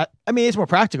 Yeah. Yeah. I mean, it's more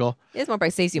practical. It's more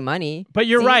it saves you money. But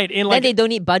you're See? right. In Then like they don't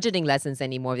need budgeting lessons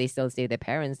anymore. They still stay with their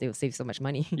parents. They will save so much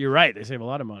money. You're right. They save a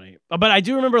lot of money. But I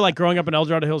do remember like growing up in El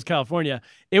Dorado Hills, California.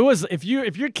 It was if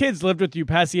your kids lived with you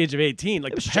past the age of 18,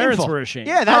 like It the was parents shameful. were ashamed.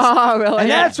 Yeah, that's Oh, really? and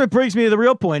Yeah. that's what brings me to the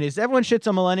real point. Is everyone shits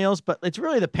on millennials, but it's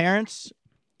really the parents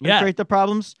who Yeah. create the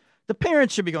problems. The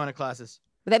parents should be going to classes.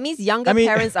 But that means younger I mean-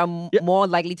 parents are Yeah. more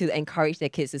likely to encourage their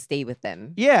kids to stay with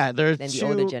them. Yeah, there's Than the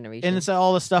older generation. and it's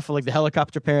all the stuff like the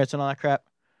helicopter parents and all that crap.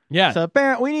 Yeah. So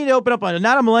we need to open up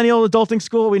not a millennial adulting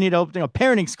school. We need to open a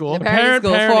parenting school. The parenting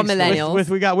school for parenting school. millennials.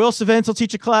 We got Will Savance will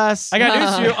teach a class. I got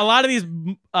news to you. A lot of these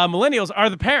millennials are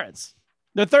the parents.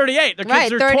 They're 38. Their kids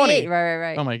Right, are 38. 20.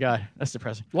 Right. Oh my god, that's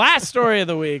depressing. Last story of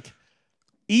the week.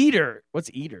 Eater. What's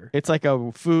Eater? It's like a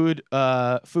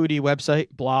foodie website,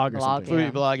 Blog or Blog, something. yeah.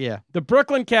 foodie blog. Yeah, The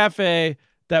Brooklyn Cafe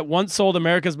that once sold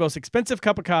America's most expensive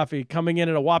cup of coffee, coming in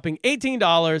at a whopping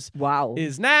 $18, Wow.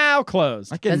 is now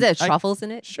closed. Does it have truffles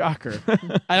in it? Shocker.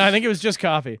 And I think it was just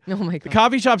coffee. Oh my The god.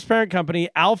 coffee shop's parent company,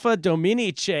 Alpha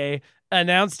Dominice,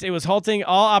 announced it was halting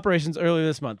all operations earlier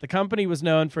this month. The company was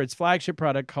known for its flagship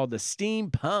product called the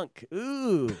Steampunk.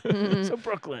 Ooh, so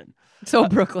Brooklyn. So A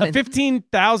Brooklyn.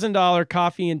 $15,000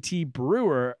 coffee and tea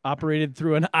brewer operated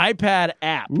through an iPad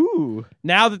app. Ooh,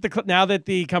 Now that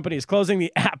the company is closing,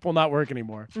 the app will not work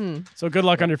anymore. So good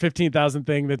luck on your 15,000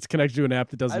 thing that's connected to an app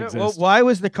that doesn't exist. why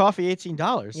was the coffee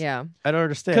 $18? Yeah. I don't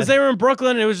understand. Because they were in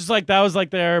Brooklyn, and it was just like that was like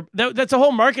that's a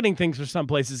whole marketing thing for some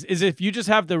places. Is if you just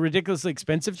have the ridiculously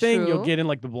expensive thing, True. you'll get in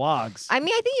like the blogs. I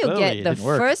mean, I think you'll Clearly, get it the didn't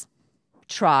work. first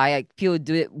try. Like people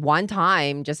do it one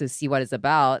time just to see what it's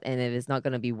about, and if it's not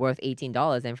going to be worth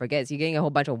 $18, then forget it. So you're getting a whole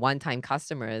bunch of one-time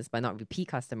customers, but not repeat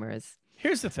customers.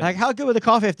 Here's the thing: like, how good would the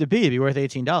coffee have to be worth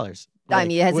 $18? I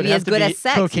mean, it has to would be have as good as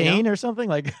sex, you know? cocaine or something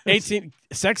like. 18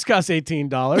 sex costs $18.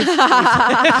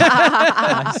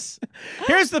 Nice.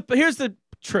 Here's the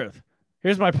truth.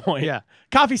 Here's my point. Yeah.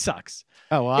 Coffee sucks.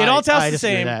 Oh, well, It all I tastes the disagree with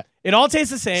same. that. It all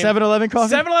tastes the same. 7-Eleven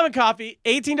coffee. 7-Eleven coffee,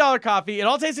 $18 coffee. It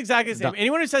all tastes exactly the same. No.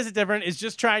 Anyone who says it different is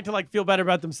just trying to like feel better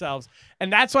about themselves.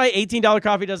 And that's why $18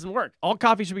 coffee doesn't work. All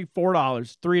coffee should be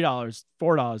 $4, $3,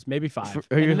 $4, maybe $5.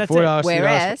 And that's it. $4.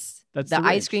 Whereas That's the the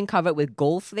range. ice cream covered with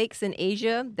gold flakes in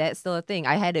Asia, that's still a thing.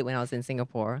 I had it when I was in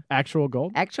Singapore. Actual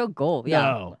gold? Actual gold, yeah.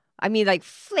 No. I mean, like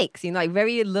flakes, like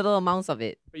very little amounts of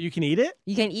it. But you can eat it?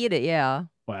 You can eat it, yeah.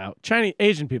 Wow.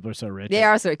 Asian people are so rich. They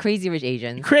are so crazy rich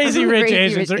Asians. Crazy rich Crazy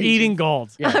Asians rich are eating Asians. gold.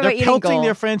 Yeah, We're they're eating pelting gold.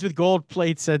 their friends with gold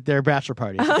plates at their bachelor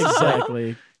parties.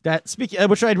 Exactly. That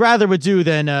which I'd rather would do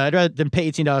than pay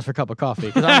 $18 for a cup of coffee.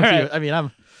 Because All right.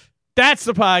 I'm That's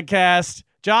the podcast.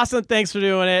 Jocelyn, thanks for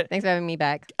doing it. Thanks for having me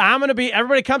back.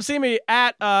 Everybody come see me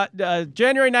at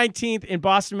January 19th in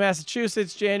Boston,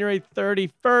 Massachusetts, January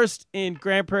 31st in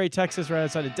Grand Prairie, Texas, right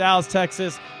outside of Dallas,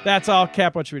 Texas. That's all.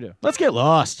 Cap, what should we do? let's get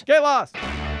lost. Get lost.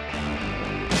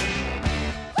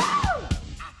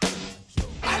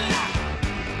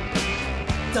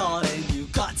 Darling, you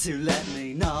got to let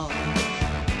me know.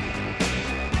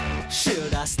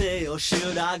 Should I stay or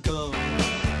should I go?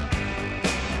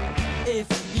 If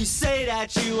you say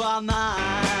that you are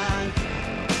mine,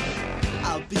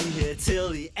 I'll be here till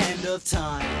the end of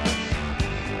time.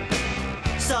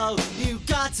 So you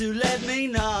got to let me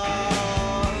know.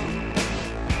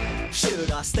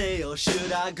 Should I stay or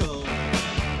should I go?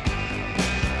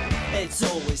 It's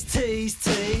always tease,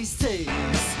 tease, tease.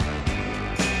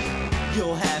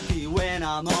 You're happy when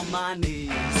I'm on my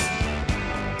knees.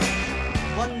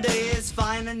 One day it's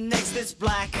fine and next it's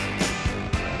black.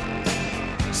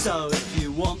 So if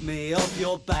you want me off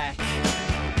your back,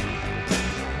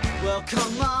 well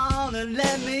come on and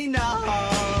let me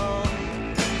know.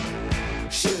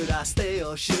 Should I stay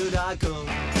or should I go?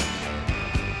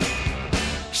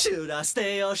 Should I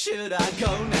stay or should I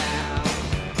go now?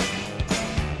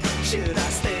 Should I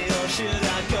stay or should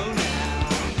I go now?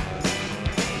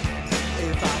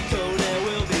 If I go there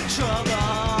will be trouble,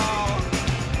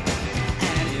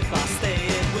 and if I stay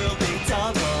it will be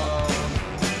double.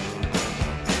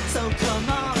 So come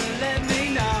on and let me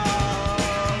know.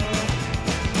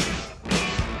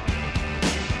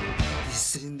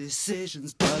 This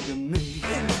indecision's bugging me.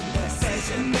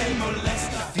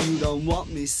 If you don't want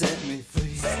me, set me free.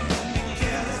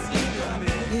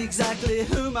 Exactly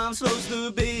whom I'm supposed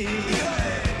to be.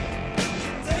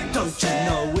 Don't you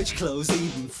know which clothes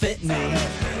even fit me?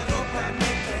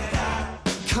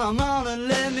 Come on and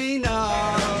let me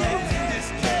know.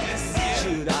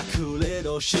 Should I cool it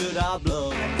or should I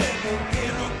blow?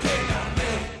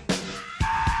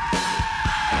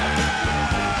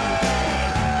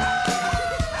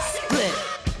 Split.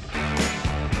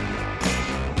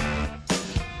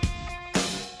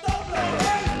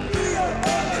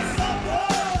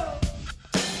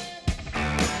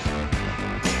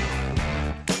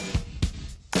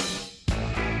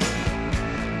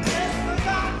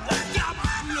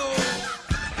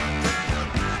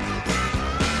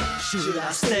 Should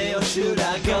I stay or should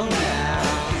I go now?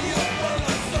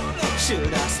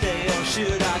 Should I stay or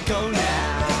should I go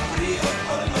now?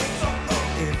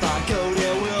 If I go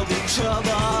there will be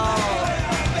trouble,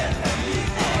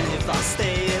 and if I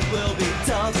stay it will be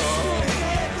double.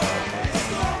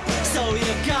 So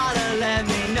you gotta let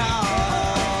me know.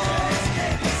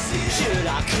 Should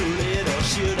I cool it